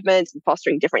activist movements and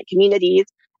fostering different communities.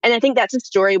 And I think that's a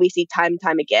story we see time and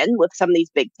time again with some of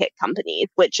these big tech companies,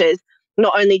 which is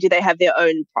not only do they have their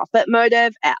own profit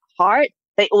motive at heart,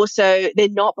 they're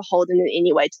not beholden in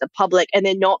any way to the public, and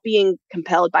they're not being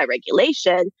compelled by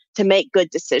regulation to make good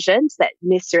decisions that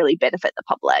necessarily benefit the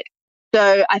public.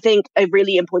 So I think a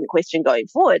really important question going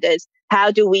forward is,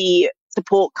 how do we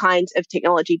support kinds of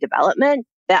technology development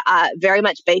that are very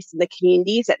much based in the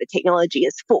communities that the technology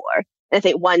is for? And I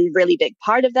think one really big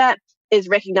part of that is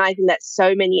recognizing that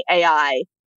so many AI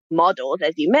models,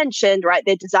 as you mentioned, right,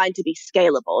 they're designed to be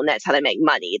scalable, and that's how they make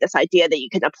money. This idea that you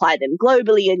can apply them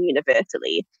globally and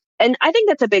universally. And I think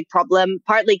that's a big problem,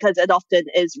 partly because it often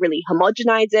is really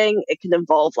homogenizing. It can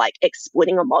involve like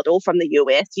exporting a model from the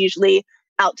US usually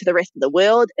out to the rest of the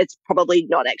world. It's probably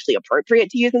not actually appropriate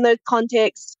to use in those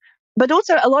contexts. But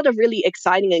also a lot of really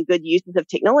exciting and good uses of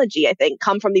technology, I think,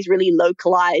 come from these really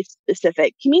localized,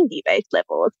 specific community-based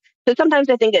levels. So sometimes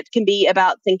I think it can be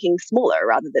about thinking smaller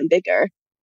rather than bigger.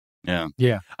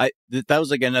 Yeah. That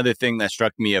was like another thing that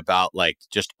struck me about like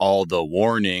just all the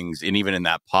warnings, and even in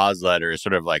that pause letter is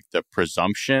sort of like the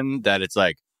presumption that it's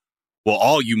like, well,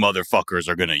 all you motherfuckers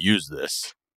are going to use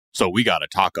this, so we got to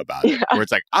talk about it. Where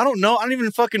it's like, I don't know. I don't even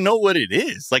fucking know what it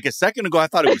is. Like a second ago, I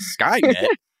thought it was Skynet.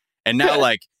 And now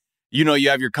like, you know, you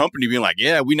have your company being like,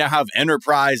 yeah, we now have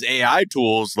enterprise AI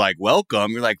tools. Like,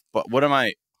 welcome. You're like, but what am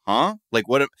I? Huh? Like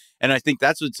what? And I think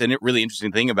that's what's a really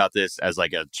interesting thing about this as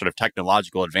like a sort of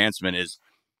technological advancement is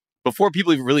before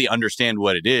people even really understand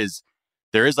what it is,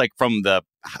 there is like from the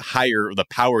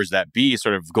powers that be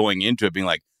sort of going into it being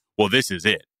like, well, this is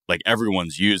it. Like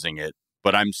everyone's using it,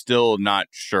 but I'm still not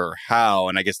sure how.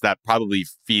 And I guess that probably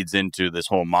feeds into this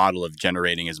whole model of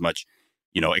generating as much,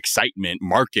 you know,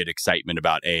 market excitement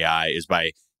about AI is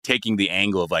by taking the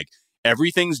angle of like,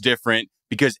 everything's different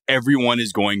because everyone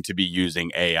is going to be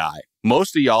using AI.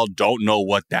 Most of y'all don't know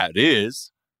what that is,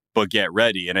 but get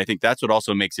ready. And I think that's what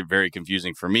also makes it very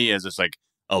confusing for me as just like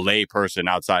a lay person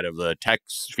outside of the tech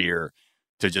sphere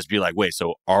to just be like, wait,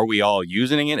 so are we all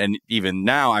using it? And even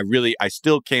now, I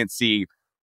still can't see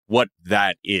what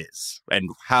that is and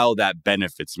how that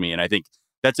benefits me. And I think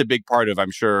that's a big part of,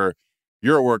 I'm sure,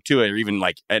 your work too, or even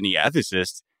like any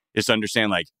ethicist, is to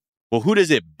understand like, well, who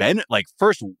does it benefit? Like,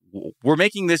 first, we're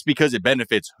making this because it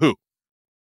benefits who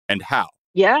and how.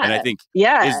 Yeah. And I think,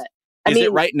 yeah. Is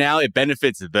it right now it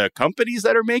benefits the companies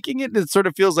that are making it? It sort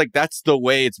of feels like that's the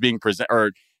way it's being presented,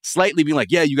 or slightly being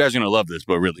like, yeah, you guys are going to love this,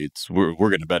 but really we're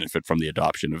going to benefit from the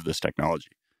adoption of this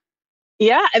technology.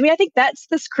 Yeah, I mean, I think that's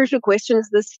this crucial question, is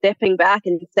this stepping back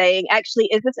and saying, actually,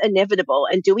 is this inevitable?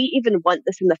 And do we even want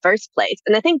this in the first place?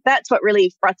 And I think that's what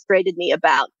really frustrated me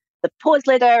about the pause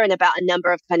letter and about a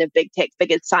number of kind of big tech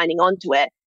figures signing on to it,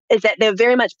 is that they're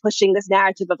very much pushing this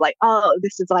narrative of like, oh,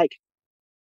 this is like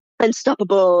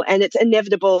unstoppable and it's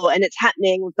inevitable and it's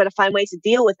happening. We've got to find ways to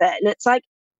deal with it. And it's like,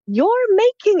 you're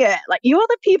making it. Like, you're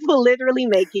the people literally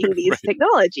making these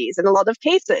technologies in a lot of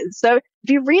cases. So if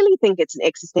you really think it's an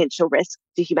existential risk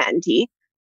to humanity,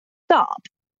 stop.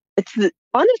 It's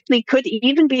honestly could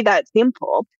even be that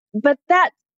simple. But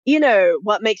that's,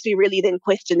 what makes me really then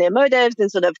question their motives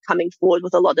and sort of coming forward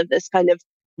with a lot of this kind of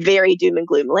very doom and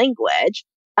gloom language.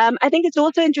 I think it's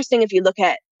also interesting if you look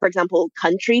at, for example,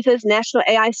 countries as national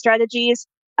AI strategies.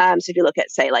 So if you look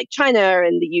at, say, like China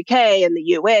and the UK and the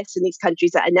US and these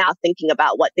countries that are now thinking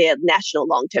about what their national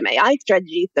long-term AI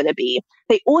strategy is going to be,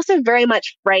 they also very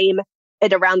much frame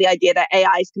it around the idea that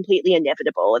AI is completely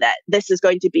inevitable, that this is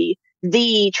going to be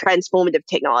the transformative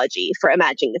technology for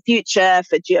imagining the future,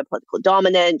 for geopolitical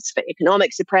dominance, for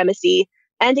economic supremacy.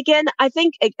 And again, I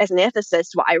think as an ethicist,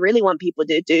 what I really want people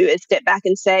to do is step back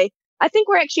and say, I think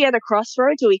we're actually at a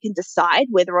crossroads where we can decide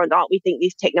whether or not we think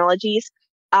these technologies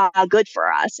are good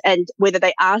for us and whether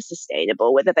they are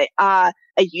sustainable, whether they are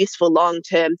a useful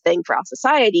long-term thing for our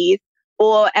societies,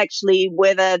 or actually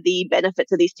whether the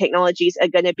benefits of these technologies are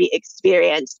going to be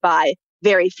experienced by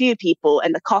very few people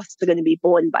and the costs are going to be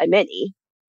borne by many.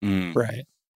 Right.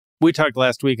 We talked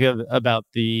last week about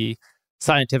the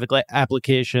scientific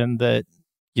application that,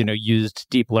 used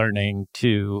deep learning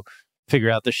to figure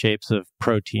out the shapes of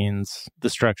proteins, the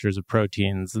structures of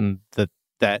proteins, and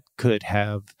that could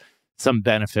have some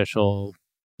beneficial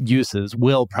uses,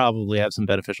 will probably have some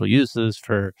beneficial uses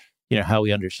for, how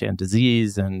we understand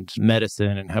disease and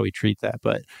medicine and how we treat that.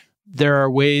 But there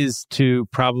are ways to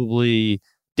probably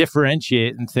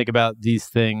differentiate and think about these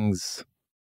things.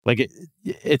 Like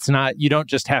it's not, you don't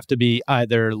just have to be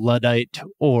either Luddite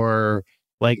or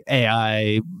like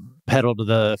AI pedal to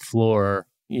the floor,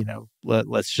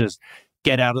 let's just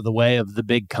get out of the way of the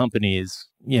big companies.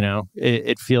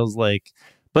 It feels like,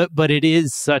 but it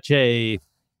is such a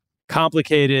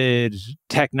complicated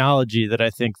technology that I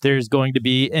think there's going to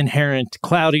be inherent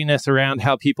cloudiness around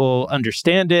how people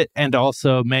understand it, and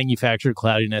also manufactured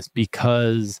cloudiness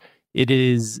because it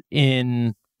is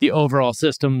in the overall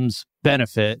system's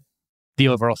benefit, the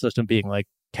overall system being like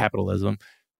capitalism.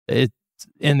 It's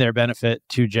in their benefit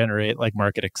to generate like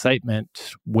market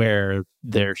excitement where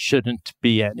there shouldn't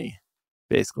be any.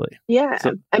 Basically. Yeah.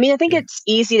 So, I mean, I think it's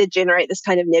easy to generate this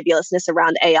kind of nebulousness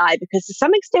around AI because to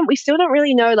some extent we still don't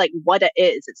really know like what it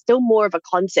is. It's still more of a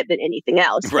concept than anything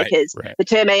else because the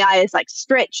term AI is like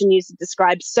stretched and used to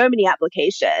describe so many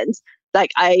applications.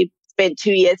 Like I spent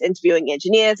 2 years interviewing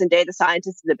engineers and data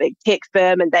scientists at a big tech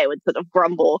firm, and they would sort of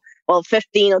grumble, well,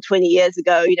 15 or 20 years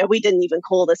ago, we didn't even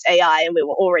call this AI and we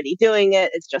were already doing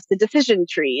it. It's just a decision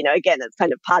tree. Again, it's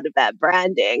kind of part of that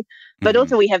branding. But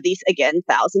also we have these, again,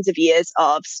 thousands of years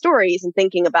of stories and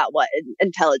thinking about what an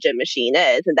intelligent machine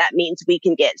is. And that means we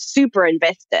can get super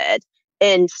invested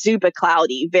in super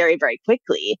cloudy very, very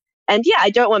quickly. And yeah, I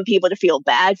don't want people to feel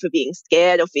bad for being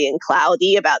scared or feeling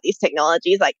cloudy about these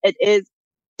technologies. Like it is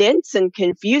dense and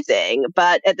confusing,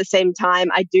 but at the same time,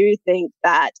 I do think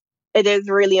that it is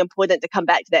really important to come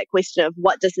back to that question of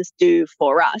what does this do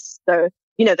for us? So,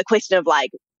 the question of like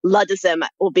Luddism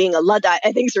or being a Luddite,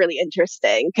 I think is really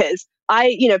interesting because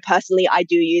I, personally, I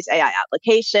do use AI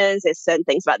applications. There's certain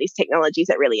things about these technologies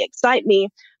that really excite me,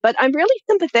 but I'm really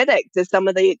sympathetic to some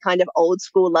of the kind of old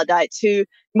school Luddites who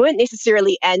weren't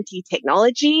necessarily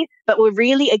anti-technology, but were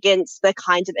really against the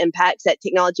kinds of impacts that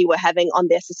technology were having on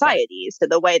their societies. So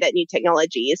the way that new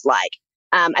technologies like,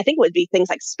 I think it would be things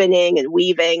like spinning and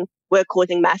weaving were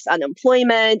causing mass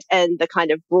unemployment and the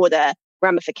kind of broader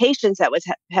ramifications that was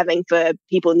having for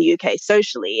people in the UK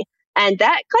socially. And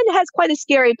that kind of has quite a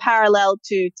scary parallel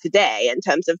to today in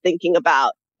terms of thinking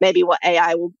about maybe what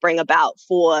AI will bring about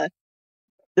for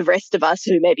the rest of us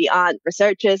who maybe aren't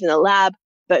researchers in a lab,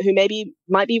 but who maybe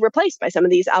might be replaced by some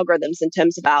of these algorithms in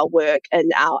terms of our work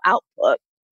and our output.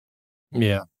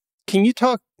 Yeah. Can you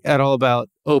talk at all about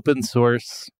open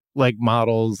source like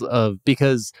models of,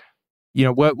 because,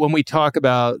 when we talk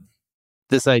about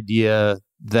this idea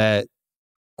that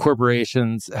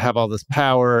corporations have all this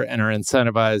power and are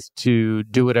incentivized to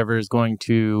do whatever is going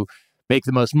to make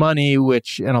the most money,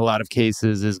 which in a lot of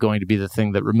cases is going to be the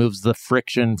thing that removes the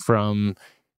friction from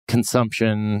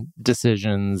consumption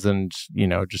decisions and,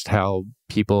 just how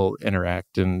people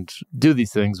interact and do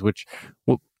these things, which,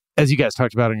 as you guys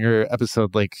talked about in your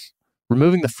episode, like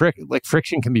removing the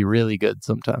friction can be really good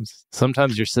sometimes.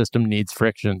 Sometimes your system needs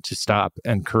friction to stop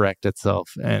and correct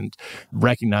itself and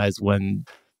recognize when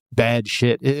bad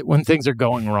shit, when things are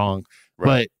going wrong.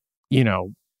 Right.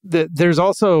 But, there's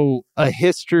also a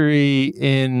history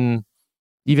even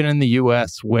in the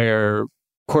US where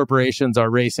corporations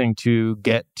are racing to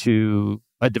get to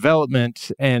a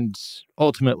development and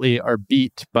ultimately are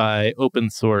beat by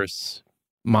open source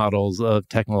models of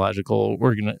technological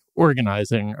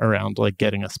organizing around like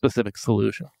getting a specific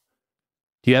solution.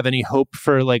 Do you have any hope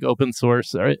for like open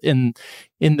source in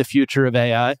the future of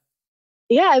AI?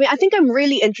 Yeah, I mean, I think I'm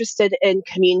really interested in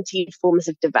community forms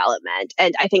of development.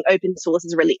 And I think open source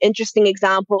is a really interesting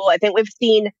example. I think we've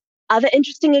seen other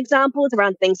interesting examples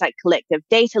around things like collective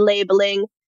data labeling.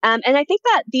 And I think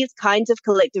that these kinds of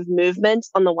collective movements,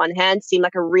 on the one hand, seem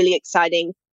like a really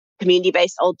exciting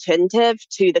community-based alternative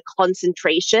to the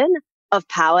concentration of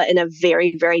power in a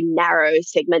very, very narrow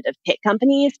segment of tech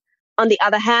companies. On the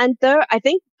other hand, though, I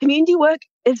think community work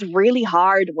is really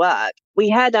hard work. We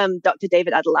had Dr.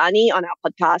 David Adalani on our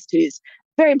podcast, who's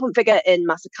a very important figure in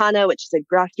Masakana, which is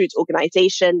a grassroots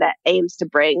organization that aims to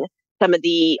bring some of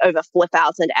the over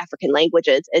 4,000 African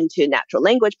languages into natural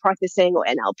language processing or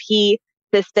NLP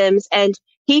systems. And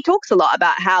he talks a lot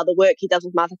about how the work he does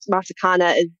with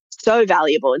Masakana is so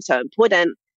valuable and so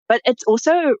important, but it's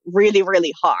also really,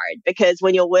 really hard because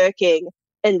when you're working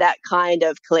in that kind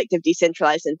of collective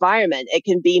decentralized environment, it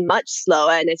can be much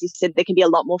slower. And as you said, there can be a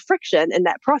lot more friction in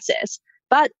that process.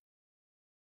 But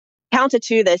counter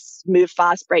to this move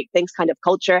fast, break things kind of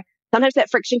culture, sometimes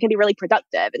that friction can be really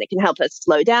productive and it can help us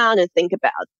slow down and think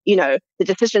about, the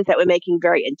decisions that we're making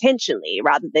very intentionally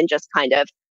rather than just kind of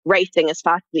racing as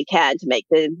fast as we can to make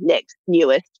the next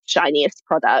newest, shiniest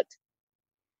product.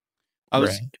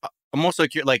 I'm also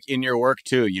curious, like in your work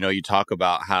too, you talk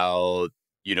about how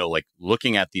like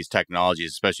looking at these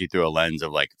technologies, especially through a lens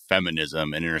of like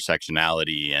feminism and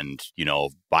intersectionality and,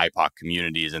 BIPOC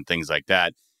communities and things like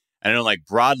that. And I know like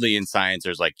broadly in science,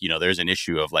 there's like, there's an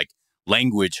issue of like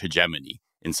language hegemony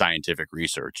in scientific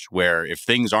research, where if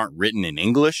things aren't written in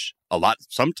English,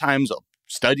 sometimes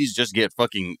studies just get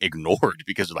fucking ignored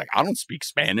because like, I don't speak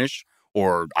Spanish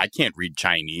or I can't read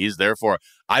Chinese. Therefore,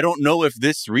 I don't know if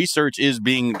this research is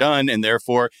being done. And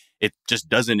therefore, it just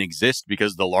doesn't exist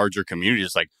because the larger community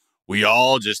is like, we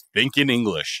all just think in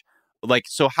English. Like,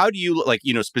 so how do you like,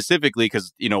 specifically,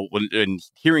 because, when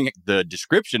hearing the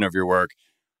description of your work,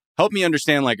 help me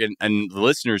understand like, and the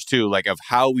listeners too, like of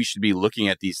how we should be looking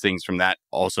at these things from that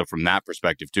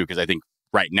perspective too. Because I think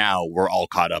right now we're all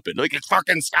caught up in like, it's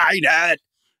fucking Skynet.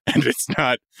 And it's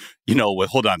not,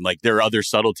 hold on, like there are other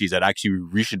subtleties that actually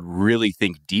we should really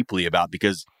think deeply about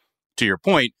because to your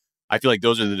point, I feel like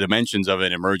those are the dimensions of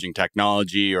an emerging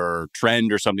technology or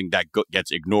trend or something that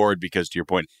gets ignored because to your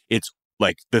point, it's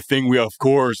like the thing of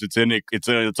course, it's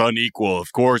unequal.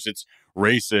 Of course, it's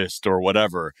racist or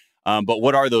whatever. But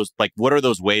what are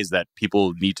those ways that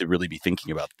people need to really be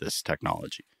thinking about this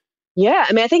technology? Yeah,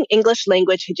 I mean, I think English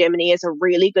language hegemony is a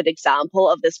really good example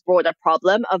of this broader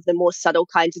problem of the more subtle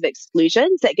kinds of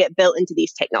exclusions that get built into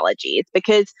these technologies.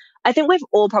 Because I think we've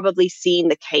all probably seen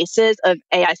the cases of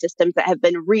AI systems that have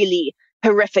been really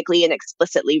horrifically and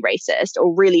explicitly racist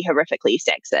or really horrifically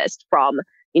sexist from,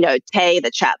 Tay,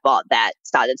 the chatbot that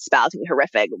started spouting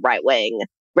horrific right-wing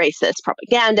racist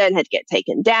propaganda and had to get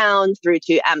taken down through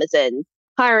to Amazon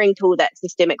hiring tool that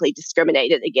systemically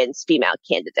discriminated against female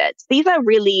candidates. These are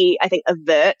really, I think,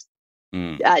 overt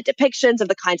depictions of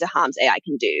the kinds of harms AI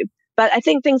can do. But I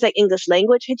think things like English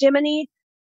language hegemony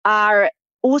are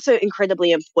also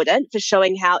incredibly important for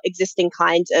showing how existing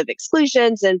kinds of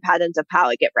exclusions and patterns of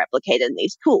power get replicated in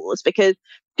these tools. Because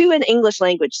to an English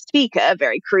language speaker,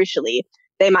 very crucially,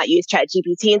 they might use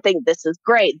ChatGPT and think, this is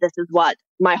great. This is what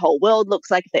my whole world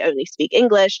looks like if they only speak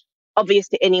English. Obvious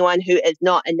to anyone who is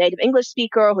not a native English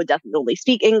speaker or who doesn't normally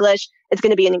speak English, it's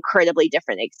going to be an incredibly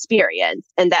different experience.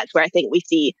 And that's where I think we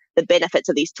see the benefits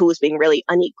of these tools being really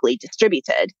unequally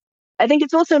distributed. I think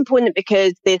it's also important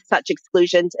because there's such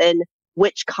exclusions in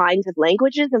which kinds of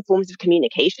languages and forms of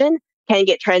communication can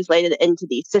get translated into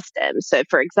these systems. So,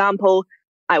 for example,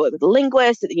 I work with a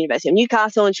linguist at the University of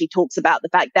Newcastle, and she talks about the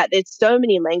fact that there's so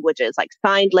many languages, like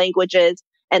signed languages,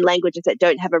 and languages that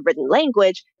don't have a written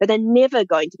language, but they're never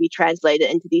going to be translated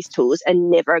into these tools and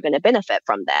never going to benefit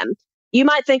from them. You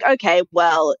might think, okay,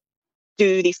 well,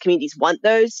 Do these communities want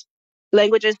those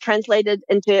languages translated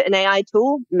into an AI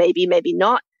tool? Maybe, maybe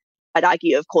not. I'd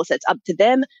argue, of course, it's up to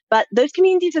them. But those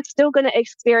communities are still going to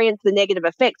experience the negative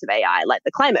effects of AI, like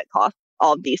the climate cost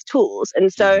of these tools.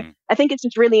 And so I think it's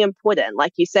just really important,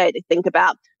 like you say, to think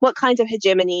about what kinds of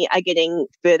hegemony are getting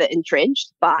further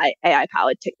entrenched by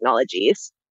AI-powered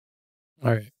technologies.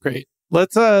 All right, great.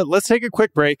 Let's take a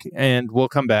quick break and we'll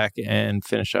come back and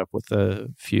finish up with a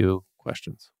few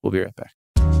questions. We'll be right back.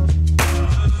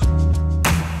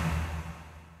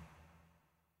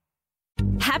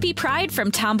 Happy Pride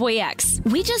from Tomboy X.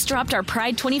 We just dropped our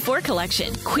Pride 24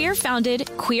 collection. Queer founded,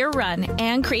 queer run,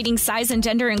 and creating size and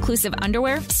gender inclusive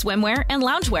underwear, swimwear, and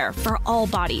loungewear for all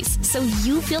bodies, so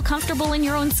you feel comfortable in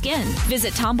your own skin.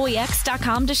 Visit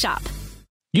tomboyx.com to shop.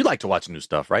 You like to watch new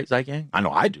stuff, right, Zeitgang? I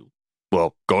know I do.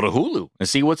 Well, go to Hulu and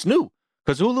see what's new.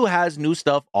 Because Hulu has new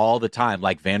stuff all the time,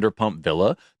 like Vanderpump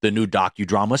Villa, the new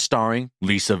docudrama starring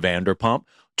Lisa Vanderpump.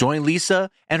 Join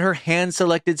Lisa and her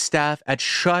hand-selected staff at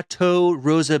Chateau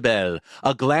Rosabelle,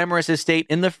 a glamorous estate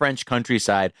in the French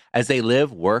countryside, as they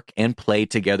live, work, and play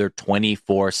together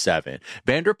 24/7.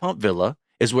 Vanderpump Villa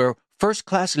is where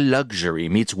first-class luxury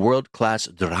meets world-class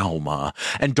drama.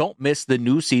 And don't miss the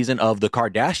new season of The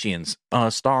Kardashians,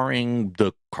 starring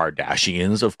the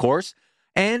Kardashians, of course.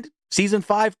 And Season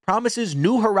 5 promises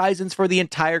new horizons for the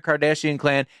entire Kardashian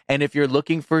clan, and if you're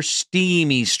looking for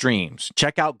steamy streams,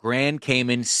 check out Grand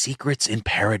Cayman Secrets in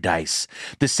Paradise,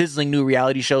 the sizzling new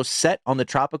reality show set on the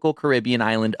tropical Caribbean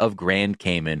island of Grand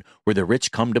Cayman, where the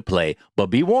rich come to play. But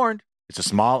be warned, it's a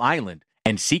small island,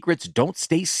 and secrets don't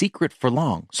stay secret for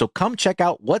long. So come check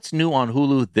out what's new on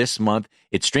Hulu this month.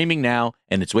 It's streaming now,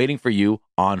 and it's waiting for you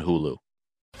on Hulu.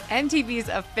 MTV's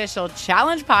official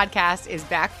Challenge podcast is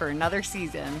back for another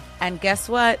season. And guess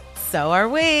what? So are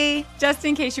we. Just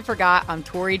in case you forgot, I'm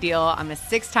Tori Deal. I'm a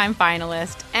 6-time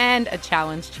finalist and a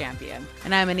Challenge champion.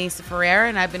 And I'm Anissa Ferreira,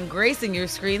 and I've been gracing your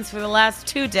screens for the last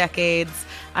 2 decades.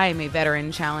 I am a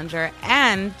veteran challenger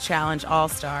and Challenge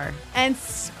All-Star. And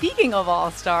speaking of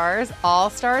All-Stars,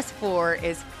 All-Stars 4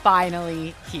 is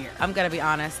finally here. I'm going to be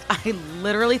honest. I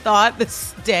literally thought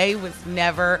this day was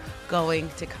never going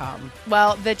to come.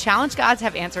 Well, the Challenge gods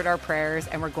have answered our prayers,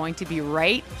 and we're going to be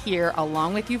right here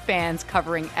along with you fans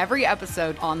covering every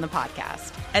episode on the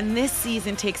podcast. And this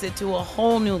season takes it to a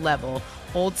whole new level.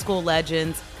 Old school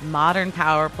legends, modern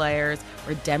power players,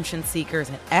 redemption seekers,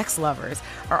 and ex-lovers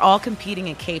are all competing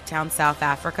in Cape Town, South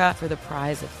Africa for the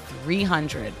prize of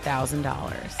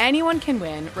 $300,000. Anyone can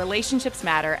win, relationships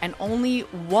matter, and only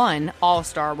one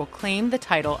All-Star will claim the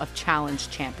title of Challenge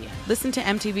champion. Listen to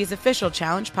MTV's official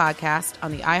Challenge podcast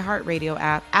on the iHeartRadio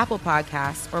app, Apple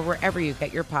Podcasts, or wherever you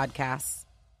get your podcasts.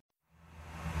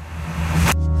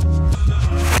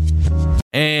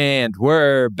 And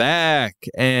we're back,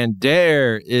 and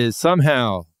Dare is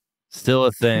somehow still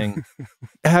a thing.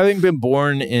 Having been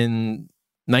born in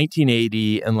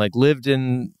 1980 and lived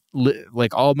in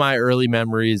all my early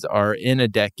memories are in a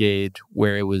decade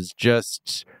where it was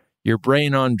just your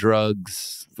brain on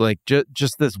drugs,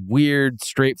 just this weird,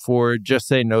 straightforward, just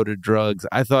say no to drugs.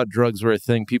 I thought drugs were a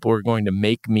thing people were going to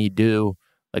make me do,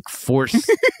 force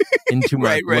into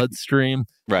my bloodstream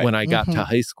when I got to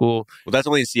high school. Well, that's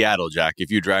only in Seattle, Jack.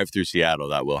 If you drive through Seattle,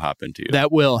 that will happen to you.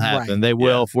 That will happen. They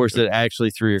will force it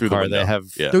actually through your car. They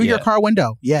have through your car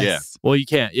window. Yes. Yeah. Well, you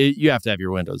can't. You have to have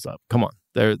your windows up. Come on.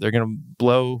 They're going to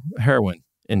blow heroin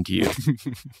into you,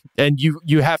 and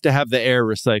you have to have the air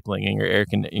recycling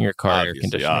in your car air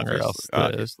conditioning, or else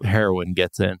the heroin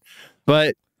gets in.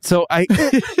 But so I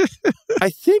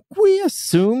think we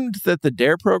assumed that the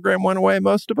Dare program went away.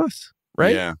 Most of us,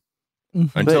 right? Yeah.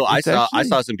 Until I saw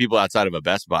some people outside of a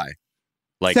Best Buy,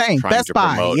 same trying Best to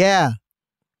Buy. promote. Yeah.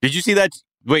 Did you see that?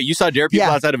 Wait, you saw Dare people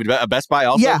outside of a Best Buy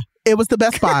also? Yeah. It was the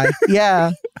Best Buy.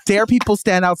 Yeah. Dare people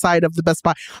stand outside of the Best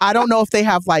Buy. I don't know if they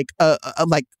have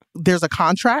there's a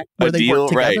contract where they work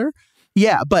together. Right.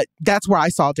 Yeah, but that's where I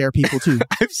saw Dare people too.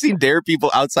 I've seen Dare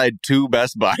people outside 2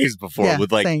 Best Buys before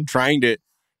with trying to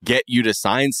get you to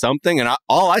sign something. And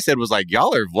all I said was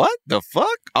y'all are what the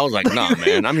fuck? I was like, nah,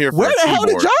 man, I'm here for where a the hell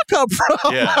keyboard. did y'all come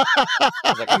from? Yeah. I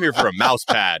was I'm here for a mouse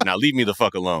pad. Now leave me the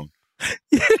fuck alone.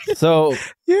 So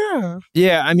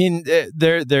yeah. I mean,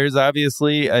 there's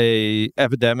obviously a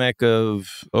epidemic of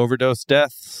overdose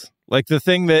deaths. The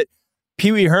thing that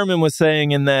Pee Wee Herman was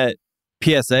saying in that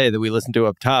PSA that we listened to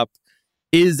up top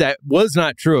was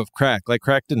not true of crack.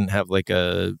 Crack didn't have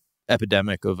a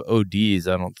epidemic of ODs,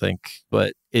 I don't think,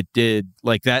 but it did.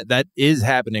 That is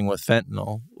happening with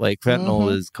fentanyl.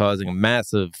 Fentanyl is causing a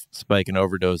massive spike in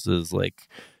overdoses.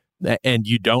 and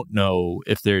you don't know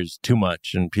if there's too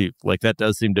much, and people like that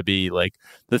does seem to be like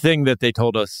the thing that they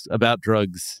told us about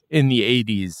drugs in the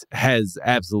 80s has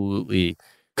absolutely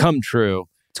come true.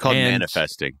 It's called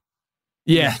manifesting.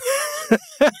 Yeah.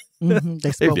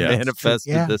 They've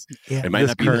manifested this. Yeah. It might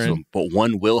not be this one, but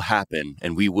one will happen,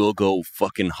 and we will go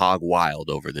fucking hog wild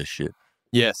over this shit.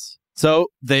 Yes. So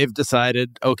they've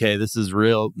decided, okay, this is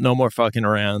real. No more fucking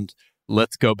around.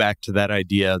 Let's go back to that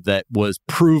idea that was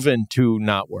proven to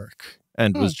not work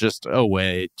and was just a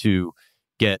way to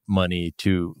get money,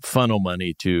 to funnel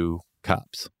money to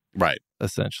cops. Right.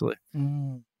 Essentially.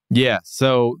 Yeah.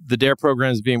 So the DARE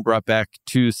program is being brought back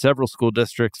to several school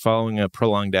districts following a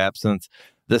prolonged absence,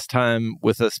 this time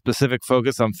with a specific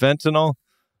focus on fentanyl.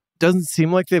 Doesn't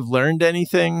seem like they've learned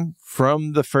anything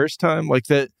from the first time. Like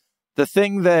the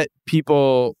thing that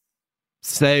people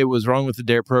say was wrong with the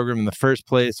DARE program in the first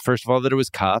place, first of all, that it was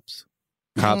cops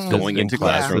going into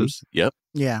classrooms. Yep.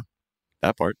 Yeah.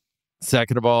 That part.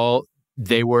 Second of all,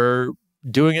 they were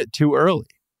doing it too early.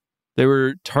 They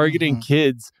were targeting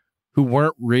kids who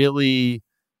weren't really,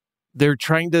 they're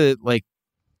trying to like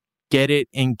get it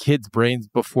in kids' brains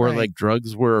before like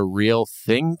drugs were a real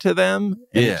thing to them.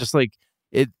 And it's just like,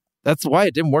 that's why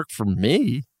it didn't work for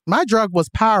me. My drug was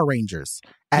Power Rangers.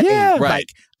 At 8.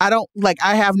 Like,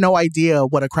 I have no idea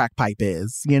what a crack pipe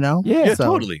is, you know? Yeah,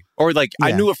 totally. Or like,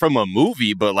 I knew it from a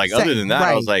movie, but like, other than that,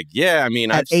 I was like, I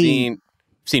mean, I've seen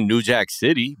New Jack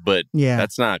City, but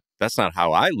that's not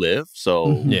how I live.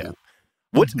 So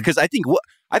because I think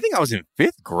I was in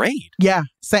 5th grade. Yeah,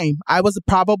 same. I was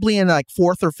probably in like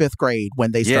 4th or 5th grade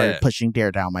when they started pushing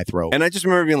DARE down my throat. And I just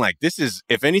remember being like, this is,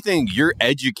 if anything, you're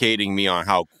educating me on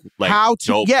how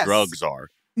dope drugs are.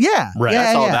 Yeah. Right.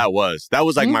 That's all that was. That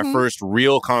was like my first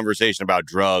real conversation about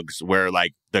drugs where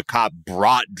like the cop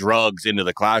brought drugs into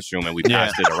the classroom and we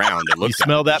passed it around and looked You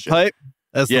smell that pipe?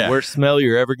 That's the worst smell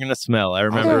you're ever going to smell. I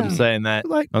remember him saying that.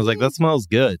 Like, I was like, that smells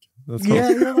good. That smells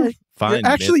you're like, fine. You're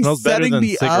actually it smells better setting than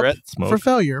me cigarette up smoke. for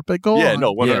failure, but go on. Yeah,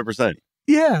 no, 100%.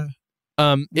 Yeah.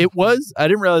 It was, I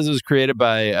didn't realize it was created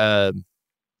by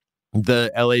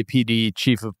the LAPD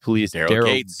chief of police, Daryl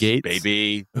Gates,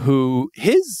 baby. Who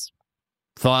his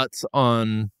thoughts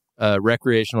on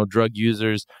recreational drug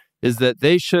users is that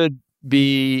they should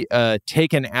be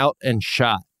taken out and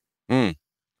shot.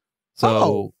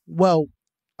 So, well,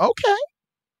 okay.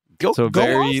 So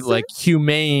very like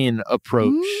humane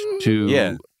approach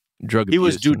to drug abuse. He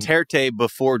was Duterte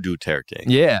before Duterte.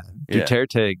 Yeah.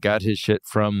 Duterte got his shit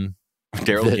from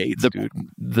Daryl Gates,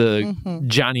 the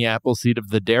Johnny Appleseed of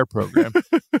the DARE program.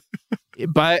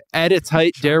 At its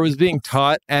height, DARE was being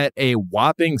taught at a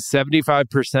whopping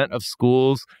 75% of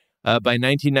schools. By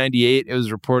 1998, it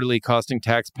was reportedly costing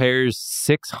taxpayers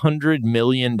 $600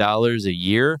 million a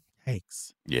year.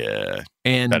 Thanks. Yeah,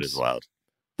 and that is wild.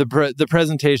 The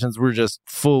presentations were just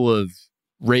full of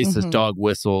racist dog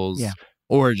whistles,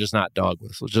 or just not dog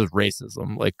whistles, just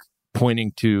racism, like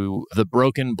pointing to the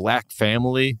broken black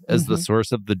family as the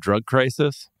source of the drug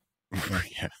crisis.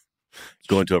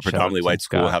 Going to a predominantly white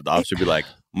school and have the officer be like,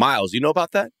 Miles, you know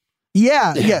about that?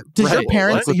 Yeah. Does your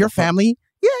parents, your family?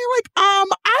 Yeah, you're like, I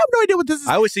have no idea what this is.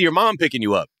 I always see your mom picking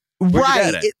you up. Where's your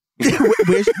dad at?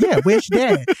 Where's your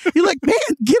dad? You're like, man,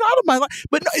 get out of my life.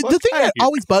 But no, the thing that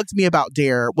always bugs me about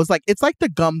DARE was like, it's like the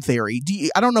gum theory.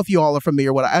 I don't know if you all are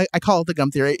familiar with it. I call it the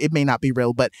gum theory. It may not be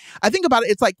real, but I think about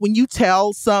it. It's like when you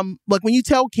tell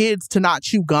kids to not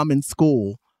chew gum in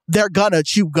school, they're gonna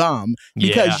chew gum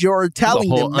because you're telling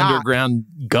them not. Underground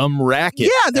gum racket.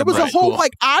 Yeah, there was a whole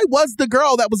like I was the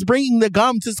girl that was bringing the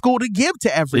gum to school to give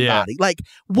to everybody. Like,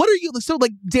 what are you? So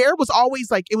like, DARE was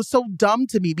always like, it was so dumb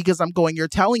to me because I'm going, you're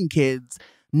telling kids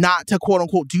not to quote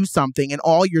unquote do something, and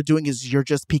all you're doing is you're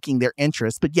just piquing their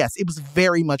interest. But yes, it was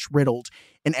very much riddled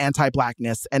in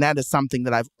anti-blackness, and that is something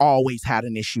that I've always had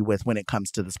an issue with when it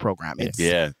comes to this program.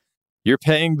 You're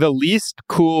paying the least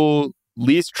cool,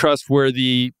 least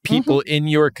trustworthy people in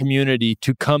your community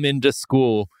to come into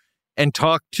school and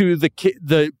talk to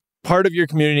the part of your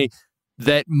community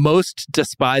that most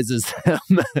despises them.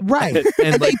 Right.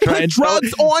 and they put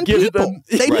drugs on people.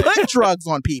 They put drugs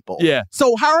on people. Yeah.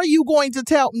 So how are you going to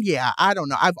tell? Yeah, I don't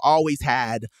know. I've always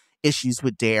had issues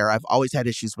with DARE. I've always had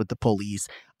issues with the police.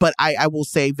 But I will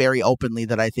say very openly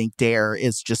that I think DARE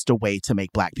is just a way to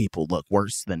make black people look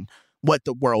worse than what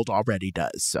the world already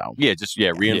does. So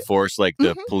reinforce like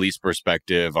the police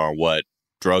perspective on what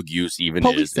drug use even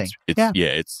Policing.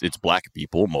 is. It's black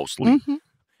people mostly.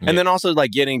 And then also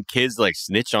like getting kids like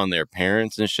snitch on their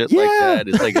parents and shit like that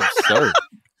is like absurd.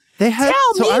 They had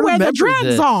tell me where the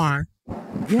drugs are.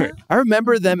 Yeah. I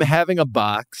remember them having a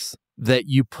box that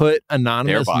you put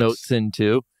anonymous notes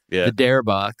into, the DARE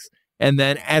box, And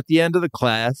then at the end of the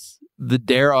class, the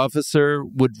DARE officer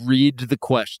would read the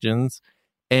questions.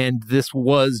 And this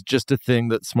was just a thing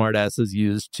that smartasses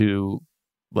used to,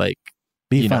 like,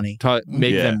 be funny,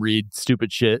 make them read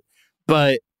stupid shit.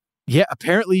 But yeah,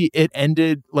 apparently it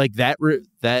ended like that.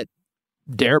 That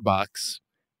DARE box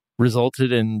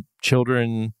resulted in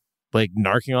children like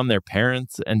narking on their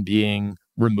parents and being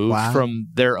removed from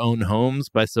their own homes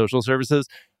by social services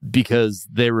because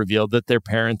they revealed that their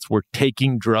parents were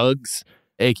taking drugs,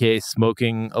 aka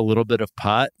smoking a little bit of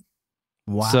pot.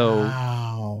 Wow.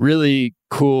 So really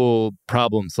cool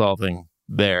problem solving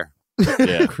there.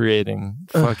 Creating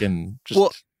fucking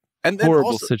just and then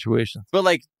horrible also, situations. But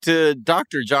like to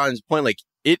Dr. John's point, like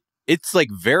it's like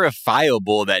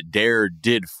verifiable that DARE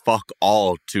did fuck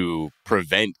all to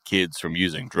prevent kids from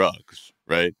using drugs,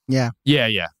 right? Yeah.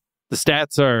 The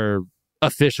stats are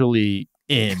officially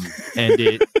in, and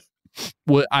it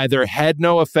either had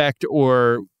no effect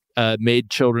or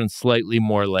made children slightly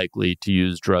more likely to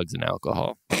use drugs and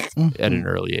alcohol at an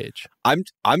early age. I'm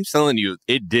telling you,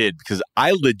 it did, because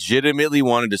I legitimately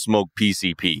wanted to smoke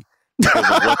PCP because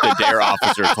of what the DARE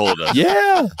officer told us.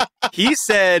 Yeah. He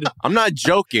said, I'm not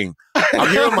joking. I'm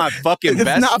here with my fucking best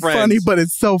friends. It's not funny, but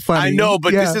it's so funny. I know,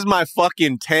 but this is my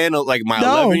fucking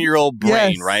 11-year-old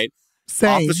brain, right?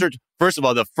 Same. Officer, first of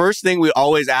all, the first thing we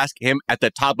always ask him at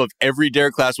the top of every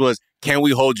DARE class was, can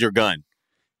we hold your gun?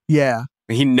 Yeah.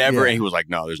 And he never, and he was like,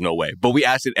 no, there's no way. But we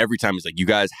asked it every time. He's like, you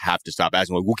guys have to stop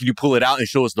asking. Like, well, can you pull it out and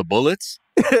show us the bullets?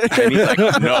 And he's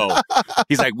like, no.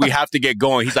 He's like, we have to get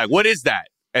going. He's like, what is that?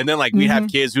 And then like we'd have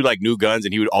kids who like knew guns,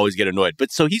 and he would always get annoyed.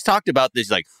 But so he's talked about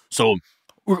this, like, so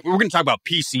we're going to talk about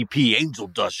PCP, angel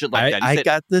dust, shit like that. I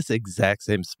got this exact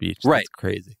same speech. Right. That's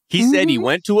crazy. He said he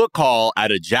went to a call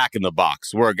at a Jack in the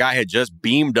Box where a guy had just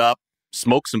beamed up,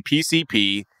 smoked some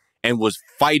PCP, and was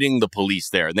fighting the police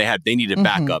there. And they needed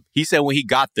backup. He said when he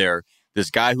got there,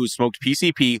 this guy who smoked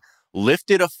PCP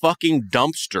lifted a fucking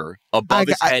dumpster above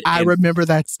his head. I remember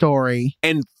that story.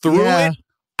 And threw it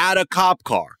at a cop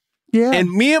car. Yeah.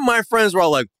 And me and my friends were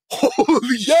all like,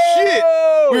 holy shit.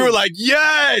 We were like,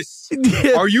 yes.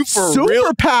 Are you for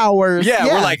real? Superpowers. Yeah,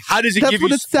 we're like, how does it give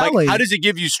you selling. how does it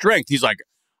give you strength? He's like,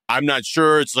 I'm not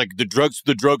sure. It's like the drugs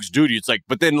do you. It's like,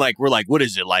 but then like we're like, what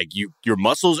is it? Like your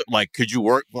muscles, like could you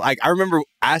work? Like I remember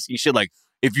asking shit like,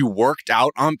 if you worked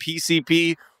out on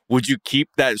PCP, would you keep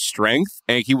that strength?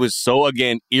 And he was so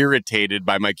again irritated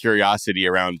by my curiosity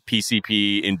around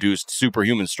PCP induced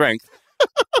superhuman strength.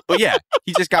 But yeah,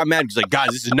 he just got mad. He's like, guys,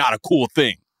 this is not a cool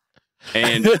thing.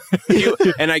 And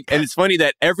it's funny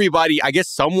that everybody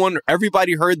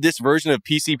heard this version of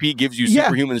PCP gives you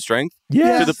superhuman strength.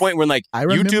 Yeah. To the point when like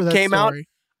YouTube came out,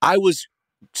 I was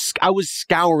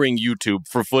scouring YouTube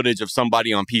for footage of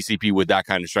somebody on PCP with that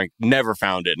kind of strength. Never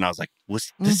found it, and I was like,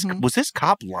 was this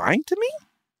cop lying to me?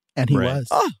 And he was.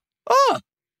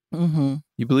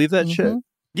 You believe that shit?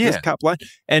 Yeah, this cop lying.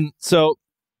 And so,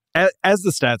 as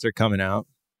the stats are coming out,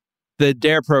 the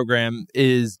DARE program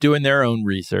is doing their own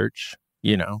research,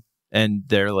 and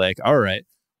they're like, all right,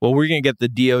 well, we're going to get the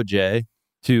DOJ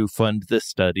to fund this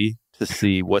study to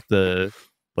see what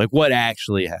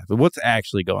actually happened, what's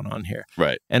actually going on here.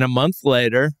 Right. And a month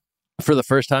later, for the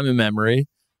first time in memory,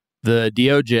 the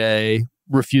DOJ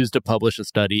refused to publish a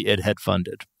study it had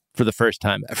funded for the first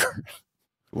time ever.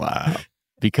 Wow.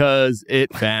 Because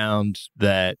it found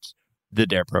that the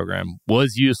DARE program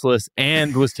was useless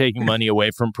and was taking money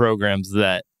away from programs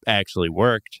that actually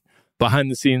worked. Behind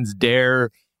the scenes, DARE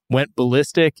went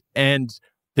ballistic, and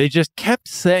they just kept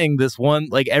saying this one,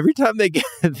 like every time they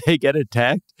get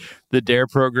attacked, the DARE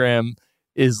program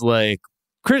is like,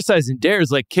 criticizing DARE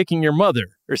is like kicking your mother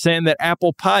or saying that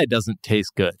apple pie doesn't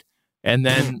taste good. And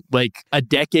then like a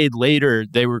decade later,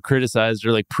 they were criticized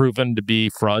or like proven to be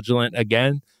fraudulent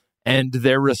again. And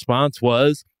their response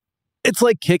was, it's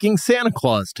like kicking Santa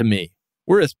Claus to me.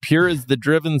 We're as pure as the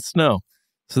driven snow.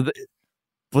 So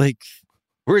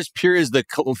we're as pure as the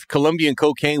Colombian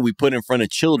cocaine we put in front of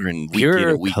children week in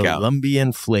and week out.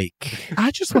 Colombian flake.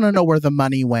 I just want to know where the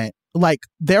money went. Like,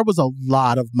 there was a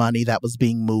lot of money that was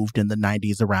being moved in the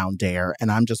 90s around DARE,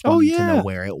 and I'm just wanting to know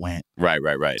where it went. Right.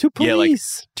 To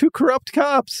police, to corrupt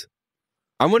cops.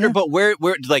 I wonder, but where,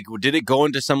 like, did it go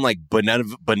into some, like,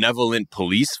 benevolent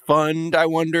police fund, I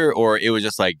wonder? Or it was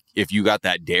just, like, if you got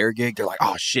that DARE gig, they're like,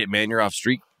 oh, shit, man, you're off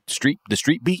the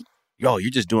street beat? Yo,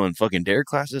 you're just doing fucking DARE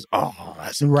classes? Oh,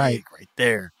 that's a gig right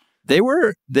there. They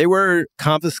were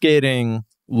confiscating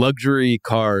luxury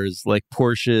cars like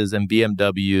Porsches and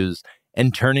BMWs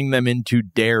and turning them into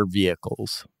DARE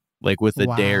vehicles, like with a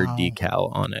DARE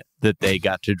decal on it that they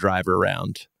got to drive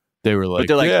around. They were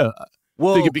like, I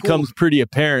think it becomes pretty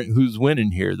apparent who's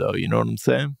winning here, though. You know what I'm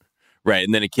saying? Right.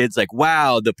 And then a kid's like,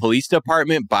 wow, the police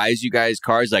department buys you guys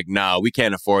cars. Like, no, we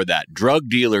can't afford that. Drug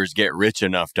dealers get rich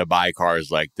enough to buy cars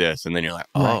like this. And then you're like,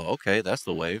 oh, okay, that's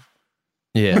the wave.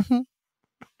 Yeah.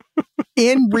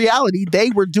 In reality, they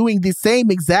were doing the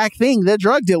same exact thing that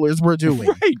drug dealers were doing.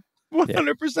 Right.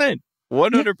 100%.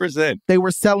 100%. They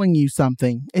were selling you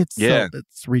something.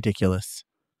 It's ridiculous.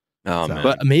 Oh, man.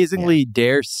 But amazingly,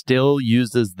 Dare still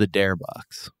uses the Dare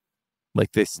box.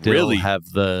 Like, they still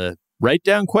have the write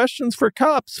down questions for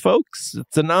cops, folks.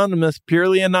 It's anonymous,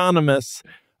 purely anonymous.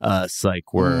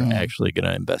 Psych, we're actually going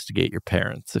to investigate your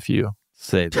parents if you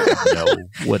say that you know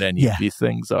what any of these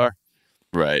things are.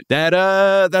 Right.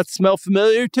 That smell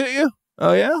familiar to you?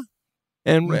 Oh, yeah?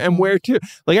 And where to?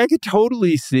 Like, I could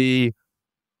totally see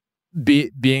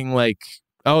being like,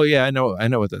 oh, yeah, I know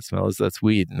what that smell is. That's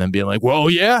weed. And then being like, well,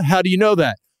 yeah, how do you know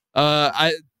that?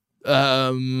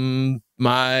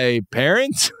 My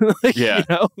parents, like, you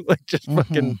know, like just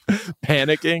fucking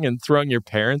panicking and throwing your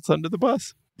parents under the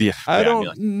bus. Yeah, I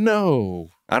don't know.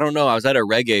 I don't know. I was at a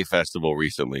reggae festival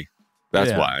recently.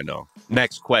 That's why I know.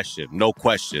 Next question. No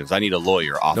questions. I need a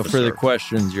lawyer, officer. No further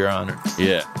questions, Your Honor.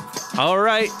 Yeah. All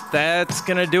right. That's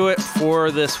going to do it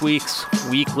for this week's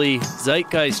Weekly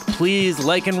Zeitgeist. Please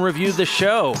like and review the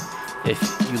show if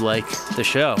you like the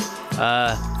show.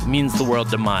 It means the world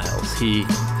to Miles. He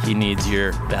needs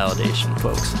your validation,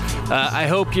 folks. I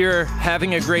hope you're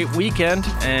having a great weekend,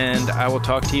 and I will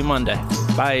talk to you Monday.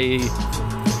 Bye.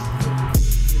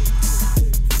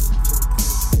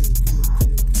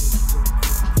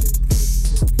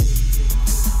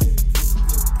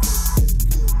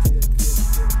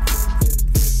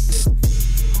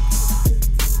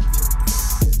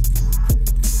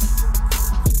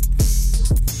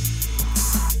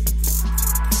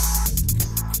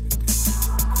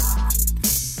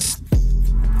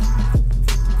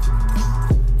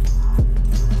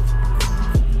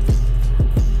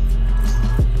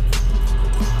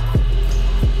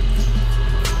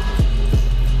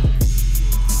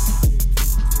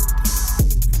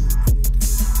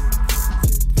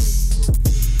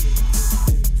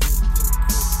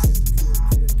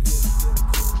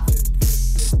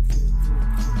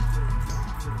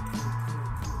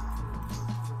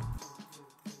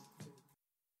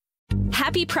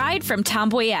 Happy Pride from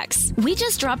Tomboy X. We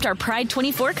just dropped our Pride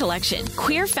 24 collection.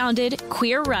 Queer founded,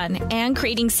 queer run, and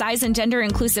creating size and gender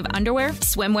inclusive underwear,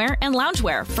 swimwear, and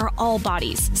loungewear for all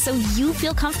bodies, so you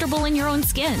feel comfortable in your own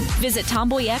skin. Visit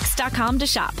tomboyx.com to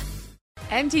shop.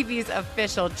 MTV's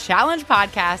official Challenge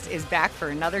podcast is back for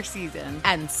another season.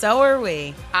 And so are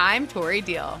we. I'm Tori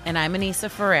Deal. And I'm Anissa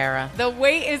Ferreira. The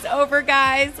wait is over,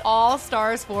 guys. All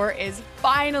Stars 4 is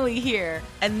finally here.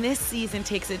 And this season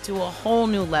takes it to a whole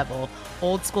new level.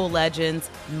 Old school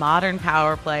legends, modern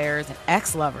power players, and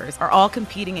ex-lovers are all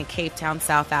competing in Cape Town,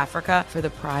 South Africa for the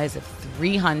prize of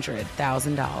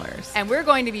 $300,000. And we're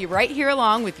going to be right here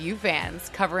along with you fans,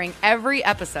 covering every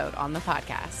episode on the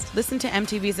podcast. Listen to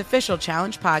MTV's official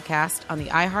Challenge podcast on the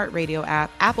iHeartRadio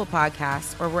app, Apple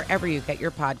Podcasts, or wherever you get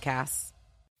your podcasts.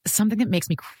 Something that makes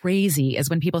me crazy is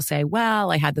when people say,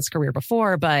 well, I had this career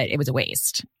before, but it was a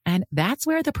waste. And that's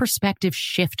where the perspective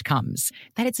shift comes,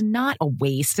 that it's not a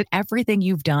waste, that everything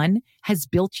you've done has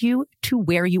built you to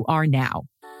where you are now.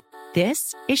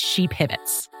 This is She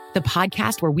Pivots, the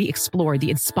podcast where we explore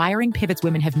the inspiring pivots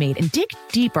women have made and dig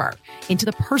deeper into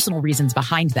the personal reasons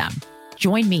behind them.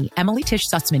 Join me, Emily Tish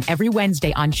Sussman, every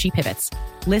Wednesday on She Pivots.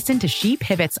 Listen to She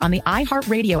Pivots on the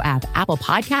iHeartRadio app, Apple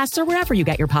Podcasts, or wherever you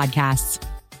get your podcasts.